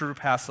that the true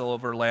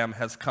Passover lamb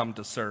has come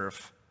to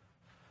serve.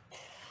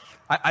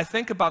 I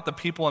think about the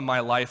people in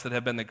my life that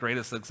have been the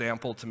greatest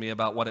example to me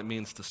about what it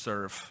means to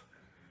serve.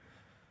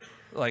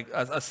 Like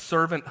a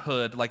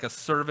servanthood, like a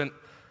servant,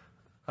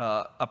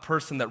 a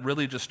person that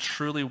really just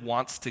truly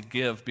wants to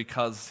give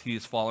because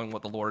he's following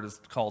what the Lord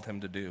has called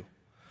him to do.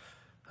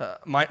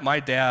 My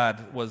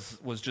dad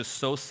was just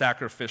so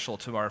sacrificial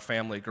to our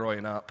family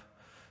growing up.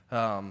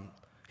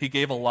 He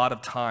gave a lot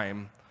of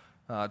time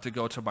to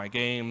go to my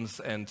games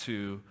and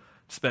to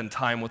spend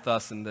time with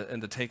us and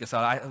to take us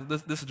out.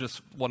 This is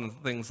just one of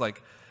the things,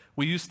 like,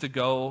 we used to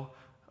go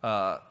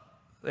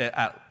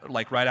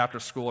right after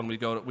school, and we'd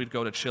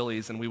go to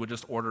Chili's, and we would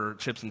just order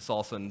chips and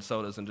salsa and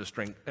sodas and just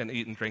drink and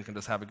eat and drink and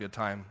just have a good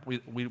time.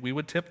 We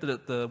would tip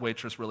the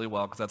waitress really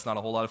well, because that's not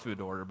a whole lot of food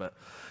to order, but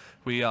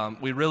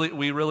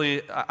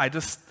I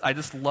just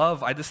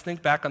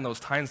think back on those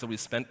times that we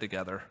spent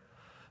together.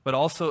 But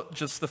also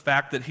just the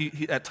fact that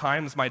he at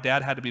times my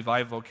dad had to be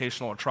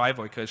bivocational or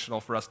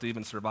trivocational for us to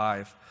even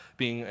survive,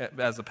 being in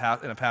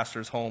a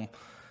pastor's home.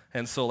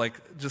 And so,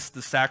 like, just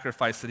the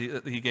sacrifice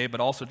that he gave, but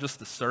also just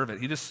to serve it.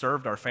 He just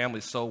served our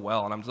family so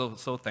well, and I'm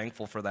so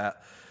thankful for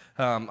that.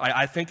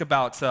 I think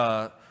about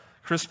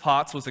Chris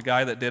Potts was a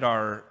guy that did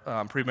our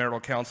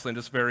premarital counseling,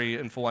 just very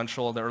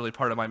influential in the early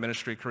part of my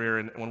ministry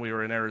career when we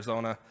were in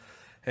Arizona.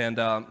 And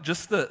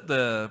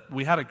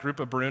we had a group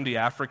of Burundi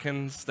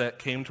Africans that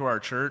came to our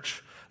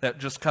church that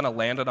just kind of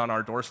landed on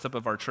our doorstep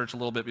of our church a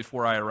little bit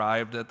before I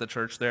arrived at the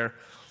church there.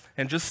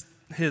 And just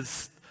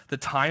the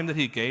time that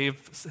he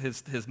gave,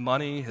 his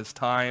money, his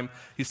time,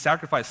 he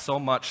sacrificed so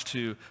much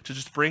to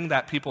just bring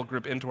that people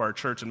group into our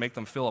church and make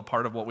them feel a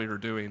part of what we were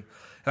doing.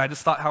 And I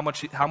just thought how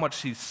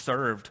much he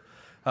served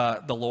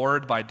the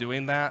Lord by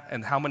doing that,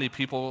 and how many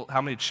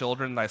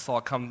children I saw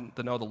come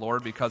to know the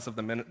Lord because of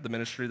the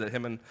ministry that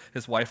him and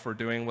his wife were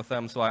doing with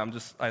them. So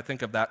I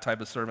think of that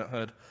type of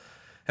servanthood.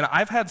 And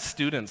I've had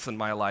students in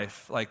my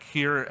life, like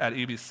here at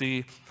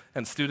EBC,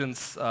 and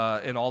students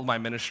in all of my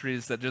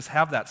ministries that just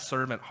have that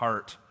servant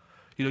heart.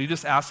 You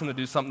just ask them to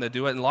do something, they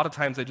do it, and a lot of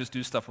times they just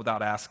do stuff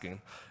without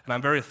asking. And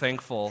I'm very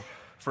thankful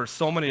for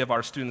so many of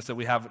our students that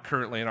we have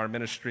currently in our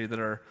ministry that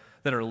are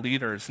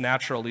leaders,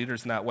 natural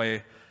leaders in that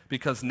way,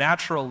 because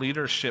natural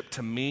leadership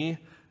to me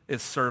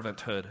is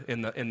servanthood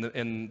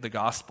in the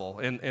gospel.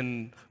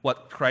 In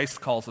what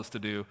Christ calls us to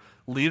do,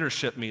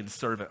 leadership means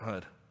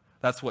servanthood.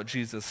 That's what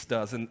Jesus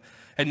does. And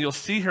you'll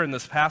see here in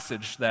this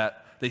passage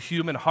that the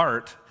human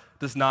heart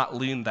does not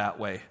lean that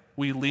way.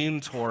 We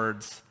lean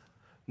towards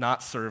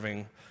not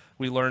serving.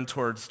 We learn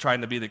towards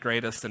trying to be the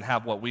greatest and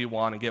have what we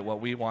want and get what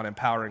we want in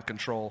power and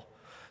control.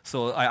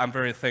 So I'm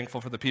very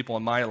thankful for the people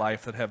in my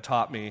life that have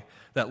taught me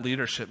that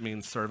leadership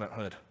means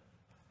servanthood.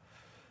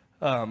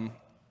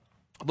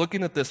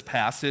 Looking at this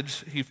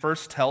passage, he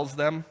first tells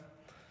them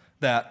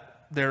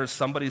that there's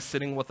somebody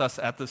sitting with us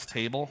at this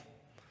table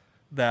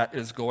that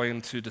is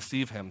going to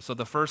deceive him. So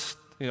the first,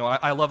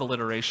 I love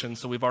alliteration,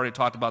 so we've already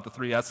talked about the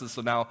 3 S's,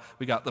 so now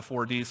we got the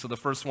 4 D's. So the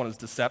first one is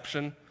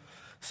deception.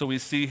 So we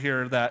see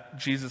here that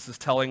Jesus is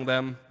telling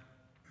them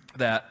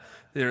that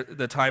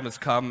the time has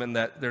come and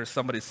that there's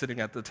somebody sitting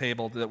at the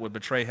table that would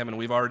betray him, and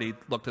we've already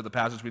looked at the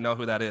passage. We know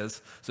who that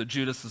is. So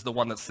Judas is the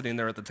one that's sitting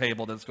there at the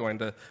table that's going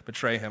to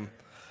betray him.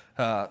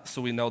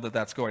 So we know that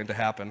that's going to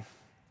happen.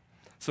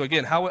 So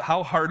again,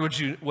 how hard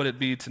would it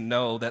be to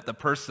know that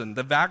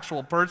the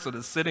actual person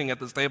is sitting at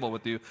this table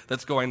with you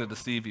that's going to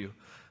deceive you?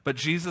 But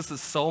Jesus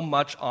is so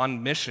much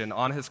on mission,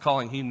 on his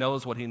calling, he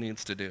knows what he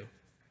needs to do.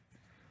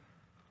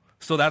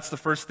 So that's the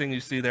first thing you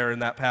see there in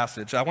that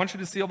passage. I want you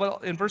to see,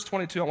 in verse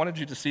 22, I wanted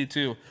you to see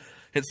too,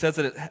 it says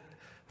that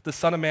the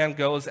Son of Man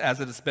goes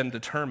as it has been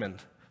determined.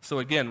 So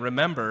again,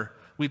 remember,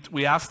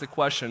 we asked the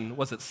question,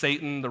 was it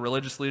Satan, the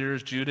religious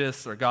leaders,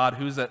 Judas, or God?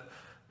 Who's at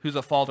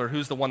fault, or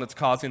who's the one that's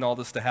causing all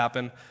this to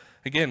happen?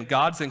 Again,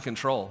 God's in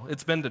control.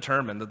 It's been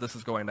determined that this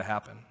is going to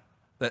happen,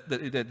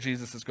 that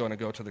Jesus is going to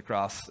go to the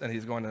cross, and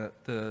he's going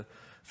to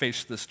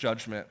face this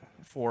judgment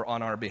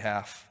on our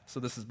behalf.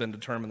 So this has been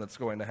determined that's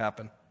going to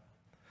happen.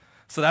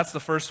 So that's the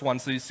first one.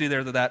 So you see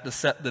there that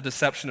the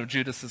deception of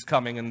Judas is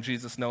coming, and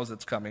Jesus knows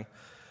it's coming.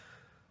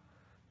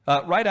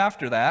 Right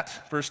after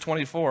that, verse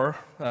 24,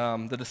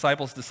 the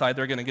disciples decide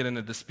they're going to get in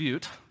a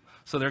dispute.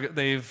 So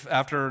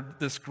after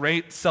this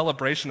great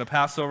celebration of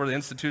Passover, the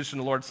institution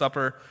of the Lord's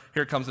Supper,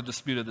 here comes a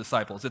dispute of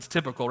disciples. It's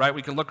typical, right?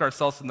 We can look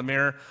ourselves in the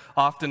mirror.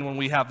 Often when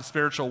we have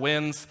spiritual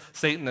wins,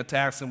 Satan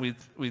attacks, and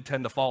we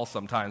tend to fall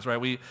sometimes, right?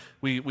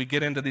 We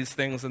get into these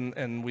things,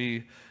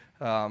 and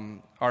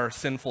our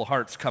sinful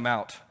hearts come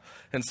out.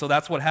 And so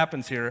that's what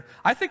happens here.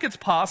 I think it's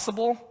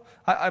possible.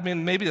 I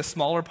mean, maybe a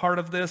smaller part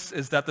of this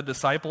is that the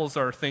disciples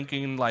are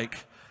thinking like,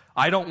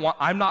 I don't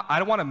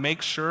want to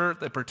make sure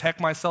that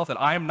protect myself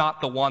that I am not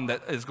the one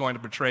that is going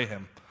to betray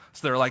him.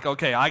 So they're like,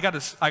 okay, I'm going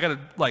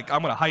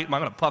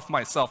to puff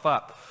myself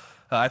up.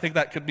 I think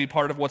that could be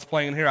part of what's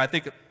playing in here. I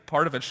think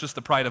part of it's just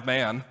the pride of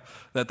man,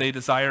 that they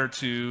desire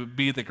to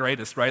be the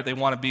greatest, right? They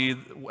want to be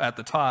at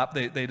the top.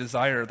 They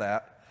desire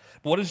that.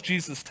 But what does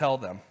Jesus tell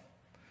them?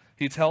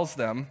 He tells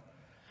them,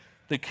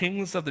 the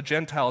kings of the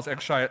Gentiles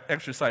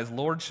exercise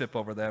lordship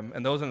over them,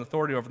 and those in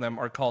authority over them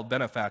are called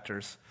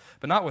benefactors,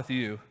 but not with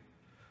you.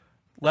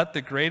 Let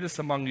the greatest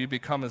among you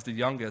become as the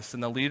youngest,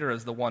 and the leader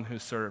as the one who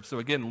serves. So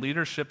again,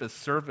 leadership is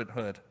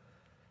servanthood.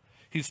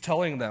 He's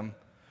telling them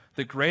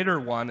the greater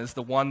one is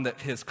the one that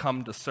has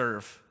come to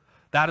serve.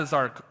 That is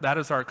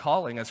our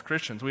calling as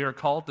Christians. We are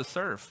called to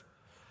serve.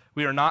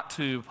 We are not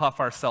to puff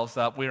ourselves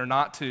up. We are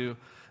not to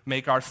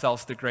make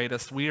ourselves the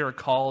greatest. We are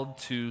called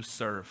to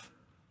serve.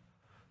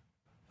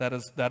 That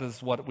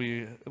is what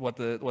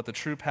the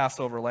true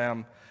Passover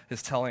lamb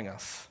is telling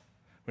us.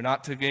 We're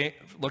not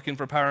looking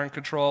for power and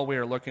control. We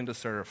are looking to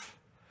serve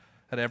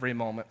at every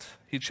moment.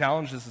 He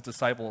challenges his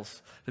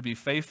disciples to be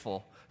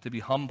faithful, to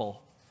be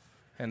humble,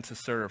 and to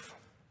serve.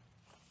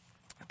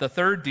 The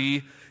third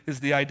D is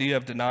the idea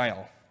of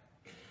denial.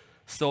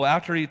 So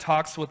after he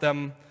talks with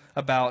them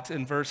about,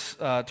 in verse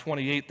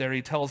 28 there,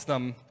 he tells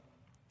them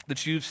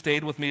that you've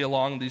stayed with me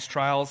along these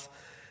trials,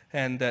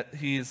 and that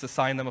he has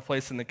assigned them a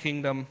place in the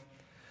kingdom,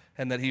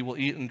 and that he will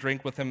eat and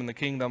drink with him in the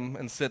kingdom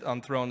and sit on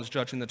thrones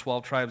judging the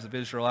 12 tribes of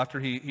Israel. After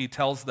he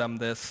tells them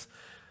this,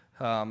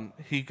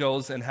 he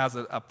goes and has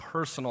a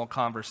personal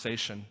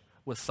conversation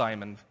with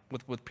Simon,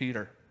 with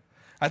Peter.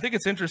 I think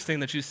it's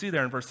interesting that you see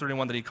there in verse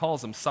 31 that he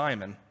calls him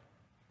Simon,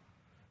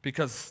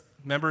 because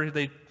remember,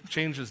 they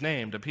changed his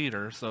name to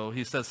Peter, so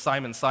he says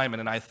Simon, Simon,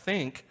 and I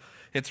think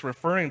it's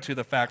referring to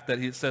the fact that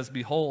he says,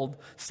 behold,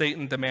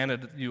 Satan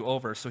demanded you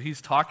over. So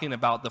he's talking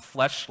about the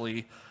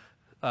fleshly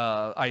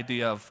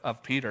idea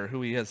of Peter,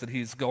 who he is, that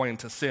he's going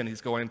to sin, he's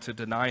going to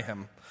deny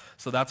him.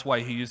 So that's why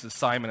he uses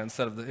Simon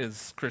instead of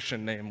his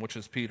Christian name, which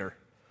is Peter.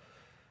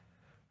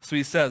 So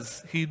he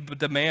says he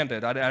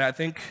demanded, and I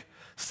think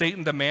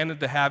Satan demanded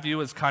to have you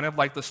is kind of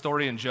like the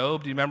story in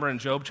Job. Do you remember in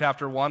Job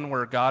chapter 1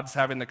 where God's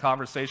having the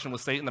conversation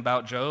with Satan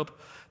about Job?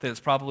 That it's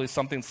probably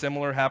something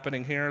similar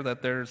happening here,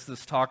 that there's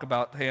this talk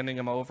about handing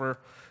him over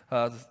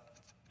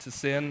to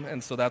sin,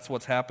 and so that's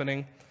what's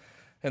happening.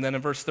 And then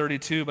in verse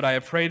 32, but I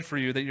have prayed for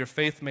you that your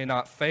faith may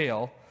not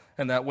fail,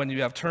 and that when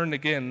you have turned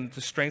again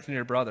to strengthen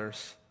your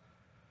brothers.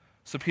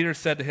 So Peter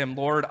said to him,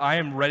 Lord, I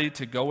am ready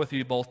to go with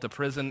you both to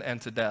prison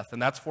and to death.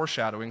 And that's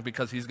foreshadowing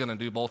because he's going to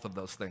do both of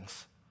those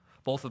things.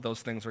 Both of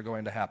those things are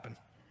going to happen.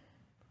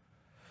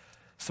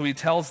 So he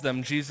tells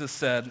them,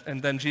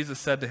 and then Jesus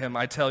said to him,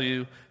 I tell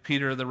you,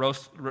 Peter, the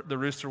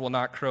rooster will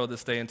not crow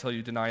this day until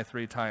you deny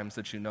 3 times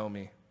that you know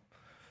me.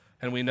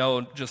 And we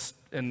know just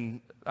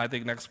in, I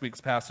think, next week's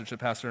passage that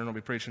Pastor Aaron will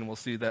be preaching, we'll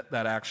see that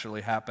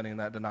actually happening,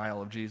 that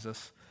denial of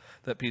Jesus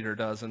that Peter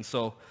does. And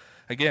so,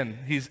 again,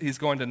 he's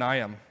going to deny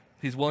him.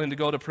 He's willing to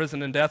go to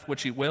prison and death,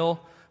 which he will,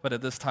 but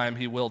at this time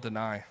he will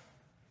deny.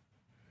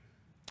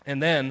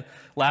 And then,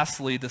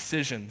 lastly,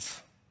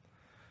 decisions.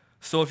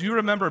 So if you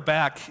remember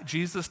back,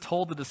 Jesus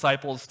told the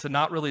disciples to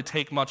not really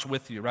take much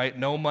with you, right?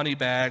 No money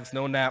bags,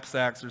 no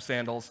knapsacks or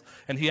sandals.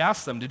 And he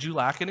asked them, did you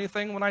lack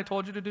anything when I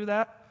told you to do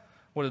that?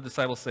 What did the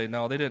disciples say?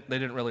 No, they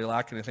didn't really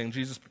lack anything.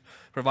 Jesus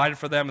provided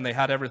for them and they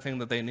had everything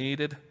that they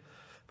needed.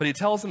 But he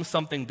tells them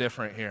something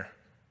different here.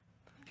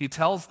 He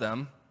tells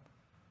them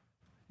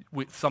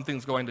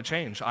something's going to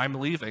change. I'm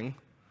leaving.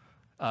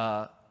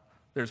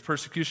 There's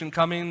persecution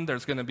coming.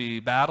 There's going to be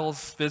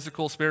battles,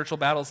 physical, spiritual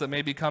battles that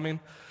may be coming.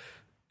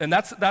 And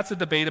that's a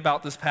debate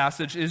about this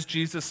passage. Is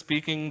Jesus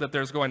speaking that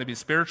there's going to be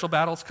spiritual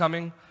battles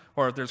coming,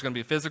 or if there's going to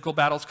be physical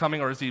battles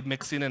coming, or is he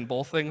mixing in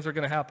both things are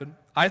going to happen?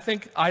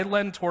 I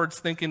lend towards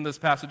thinking this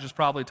passage is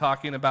probably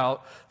talking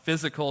about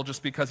physical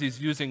just because he's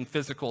using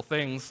physical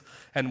things,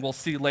 and we'll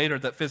see later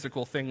that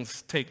physical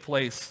things take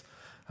place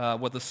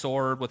with the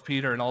sword, with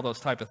Peter, and all those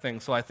type of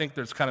things. So I think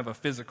there's kind of a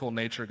physical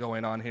nature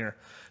going on here.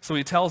 So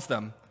he tells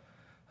them,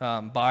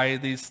 buy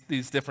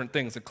these different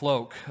things, a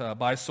cloak,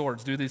 buy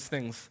swords, do these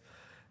things.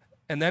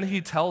 And then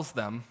he tells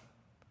them,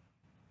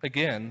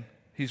 again,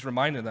 he's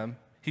reminding them,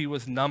 he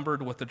was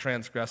numbered with the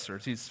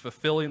transgressors. He's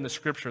fulfilling the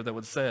scripture that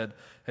was said,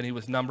 and he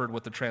was numbered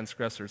with the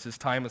transgressors. His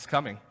time is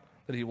coming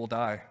that he will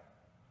die.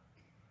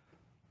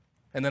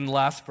 And then the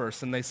last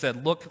verse, and they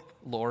said, look,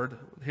 Lord,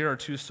 here are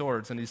 2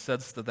 swords. And he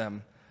says to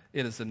them,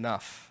 it is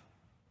enough.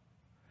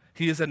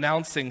 He is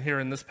announcing here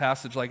in this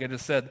passage, like I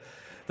just said,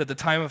 that the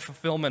time of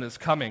fulfillment is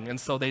coming, and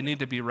so they need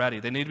to be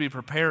ready. They need to be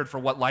prepared for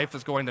what life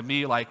is going to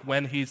be like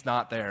when he's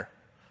not there,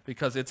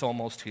 because it's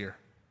almost here.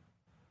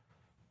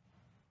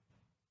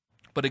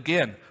 But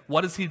again,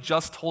 what has he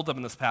just told them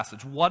in this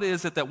passage? What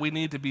is it that we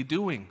need to be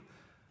doing?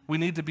 We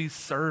need to be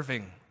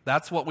serving.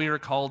 That's what we are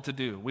called to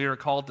do. We are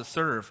called to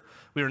serve.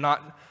 We are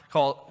not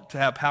called to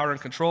have power and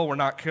control. We're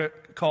not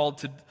called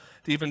to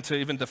even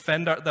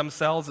defend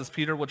themselves, as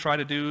Peter will try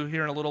to do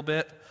here in a little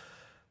bit.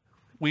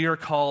 We are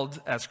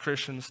called as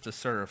Christians to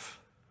serve.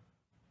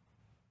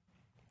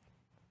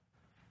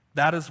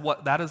 That is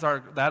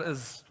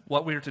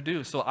what we are to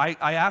do. So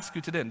I ask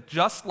you today,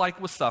 just like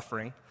with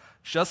suffering,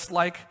 just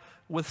like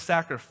with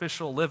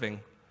sacrificial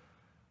living,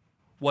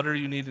 what are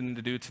you needing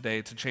to do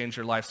today to change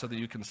your life so that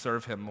you can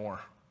serve him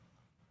more?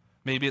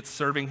 Maybe it's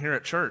serving here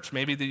at church.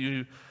 Maybe that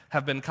you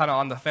have been kind of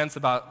on the fence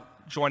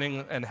about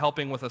joining and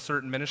helping with a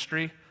certain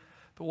ministry.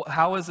 But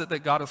how is it that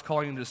God is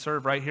calling you to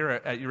serve right here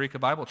at Eureka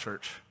Bible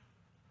Church?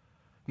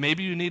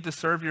 Maybe you need to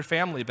serve your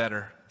family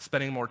better,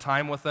 spending more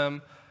time with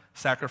them,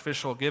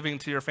 sacrificial giving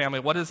to your family.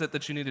 What is it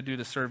that you need to do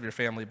to serve your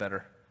family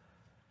better?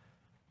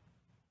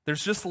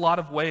 There's just a lot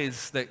of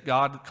ways that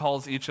God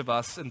calls each of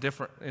us in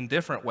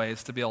different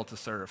ways to be able to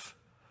serve.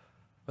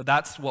 But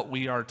that's what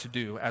we are to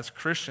do as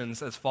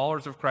Christians, as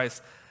followers of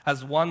Christ,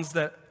 as ones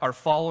that are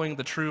following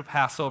the true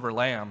Passover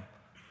lamb.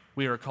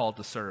 We are called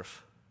to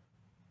serve.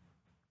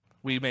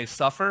 We may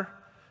suffer,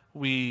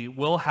 we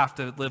will have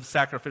to live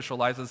sacrificial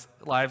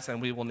lives,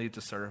 and we will need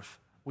to serve.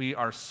 We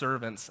are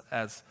servants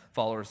as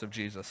followers of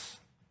Jesus.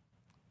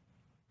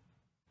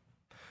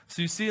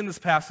 So you see in this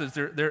passage,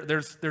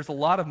 there's a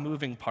lot of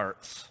moving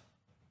parts.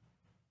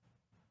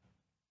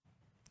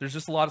 There's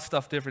just a lot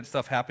of different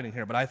stuff happening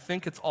here. But I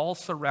think it's all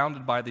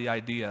surrounded by the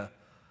idea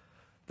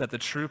that the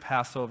true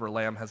Passover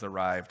lamb has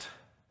arrived.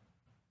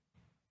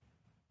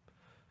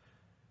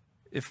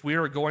 If we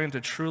are going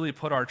to truly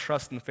put our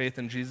trust and faith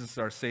in Jesus as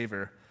our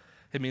Savior,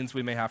 it means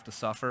we may have to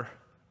suffer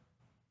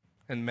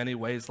in many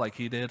ways like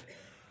he did,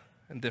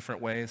 in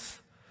different ways.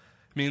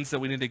 It means that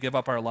we need to give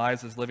up our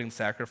lives as living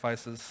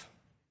sacrifices.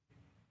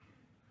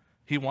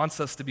 He wants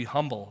us to be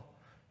humble,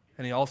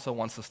 and he also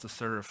wants us to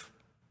serve.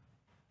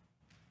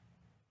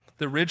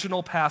 The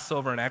original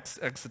Passover in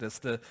Exodus,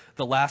 the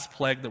last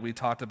plague that we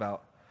talked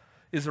about,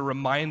 is a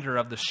reminder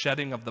of the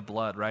shedding of the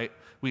blood, right?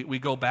 We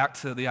go back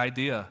to the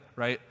idea,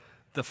 right?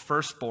 The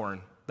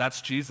firstborn,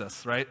 that's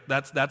Jesus, right?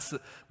 That's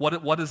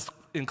what is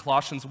in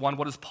Colossians 1,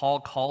 what does Paul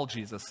call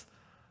Jesus?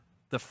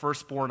 The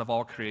firstborn of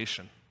all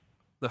creation,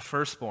 the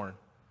firstborn.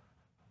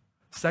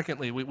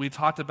 Secondly, we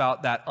talked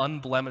about that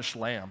unblemished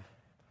lamb.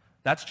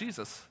 That's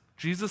Jesus.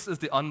 Jesus is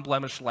the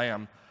unblemished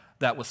lamb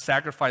that was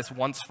sacrificed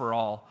once for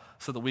all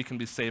so that we can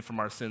be saved from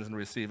our sins and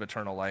receive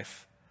eternal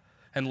life.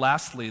 And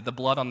lastly, the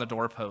blood on the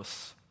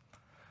doorposts.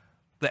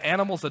 The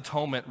animal's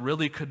atonement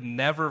really could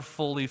never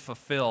fully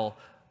fulfill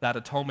that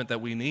atonement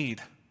that we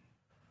need.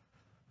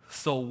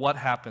 So what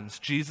happens?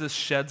 Jesus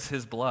sheds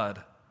his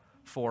blood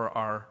for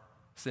our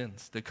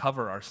sins, to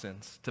cover our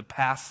sins, to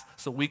pass,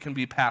 so we can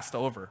be passed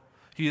over.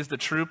 He is the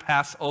true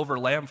Passover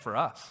lamb for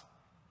us.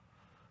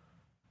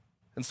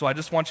 And so I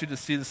just want you to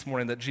see this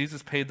morning that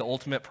Jesus paid the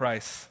ultimate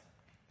price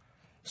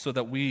so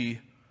that we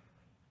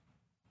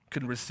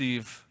can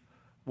receive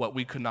what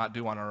we could not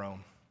do on our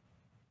own.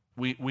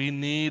 We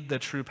need the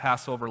true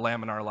Passover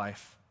lamb in our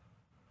life.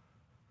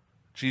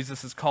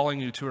 Jesus is calling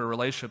you to a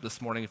relationship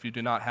this morning if you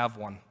do not have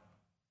one.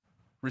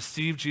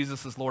 Receive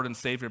Jesus as Lord and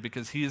Savior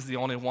because he is the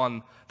only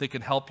one that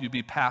can help you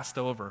be passed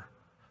over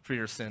for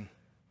your sin.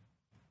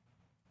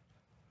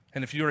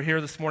 And if you are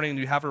here this morning and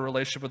you have a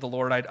relationship with the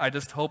Lord, I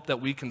just hope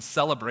that we can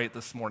celebrate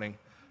this morning.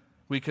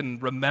 We can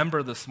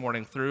remember this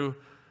morning through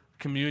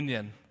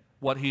communion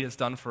what he has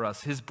done for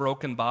us, his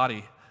broken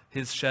body,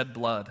 his shed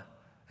blood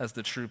as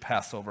the true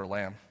Passover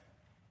lamb.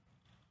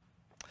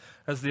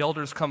 As the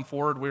elders come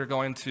forward, we're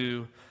going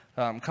to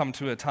come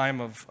to a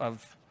time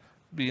of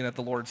being at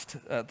the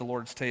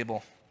Lord's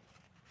table.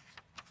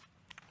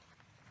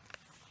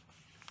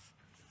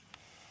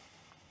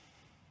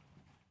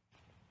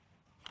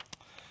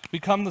 We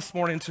come this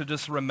morning to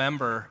just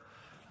remember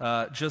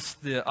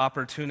just the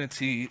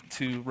opportunity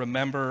to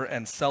remember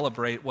and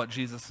celebrate what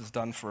Jesus has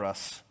done for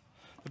us.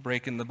 The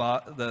breaking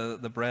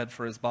the bread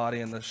for his body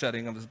and the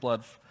shedding of his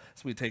blood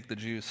as we take the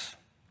juice.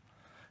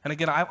 And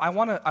again, I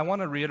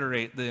want to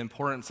reiterate the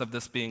importance of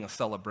this being a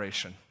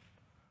celebration.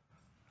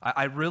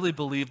 I really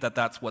believe that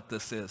that's what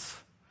this is,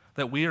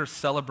 that we are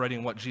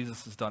celebrating what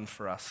Jesus has done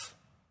for us.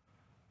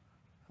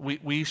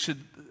 We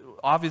should,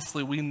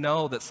 obviously, we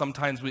know that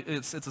sometimes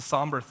it's a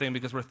somber thing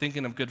because we're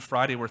thinking of Good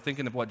Friday, we're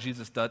thinking of what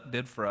Jesus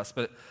did for us,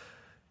 but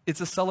it's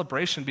a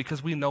celebration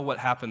because we know what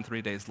happened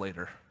 3 days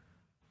later.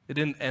 It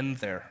didn't end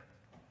there.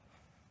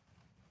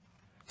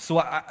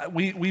 So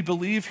we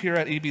believe here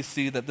at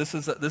EBC that this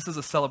is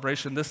a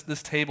celebration.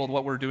 This table,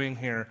 what we're doing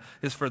here,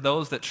 is for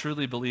those that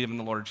truly believe in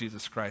the Lord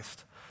Jesus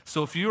Christ.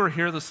 So if you are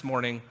here this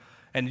morning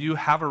and you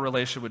have a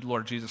relationship with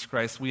Lord Jesus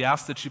Christ, we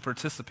ask that you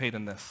participate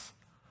in this.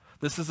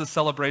 This is a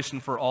celebration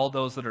for all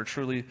those that are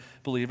truly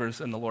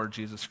believers in the Lord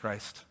Jesus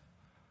Christ.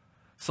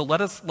 So let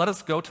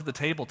us go to the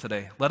table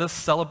today. Let us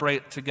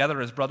celebrate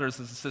together as brothers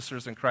and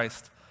sisters in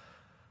Christ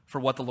for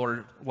what the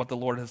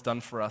Lord has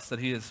done for us, that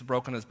he has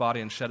broken his body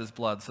and shed his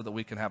blood so that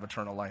we can have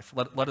eternal life.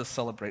 Let us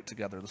celebrate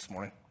together this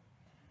morning.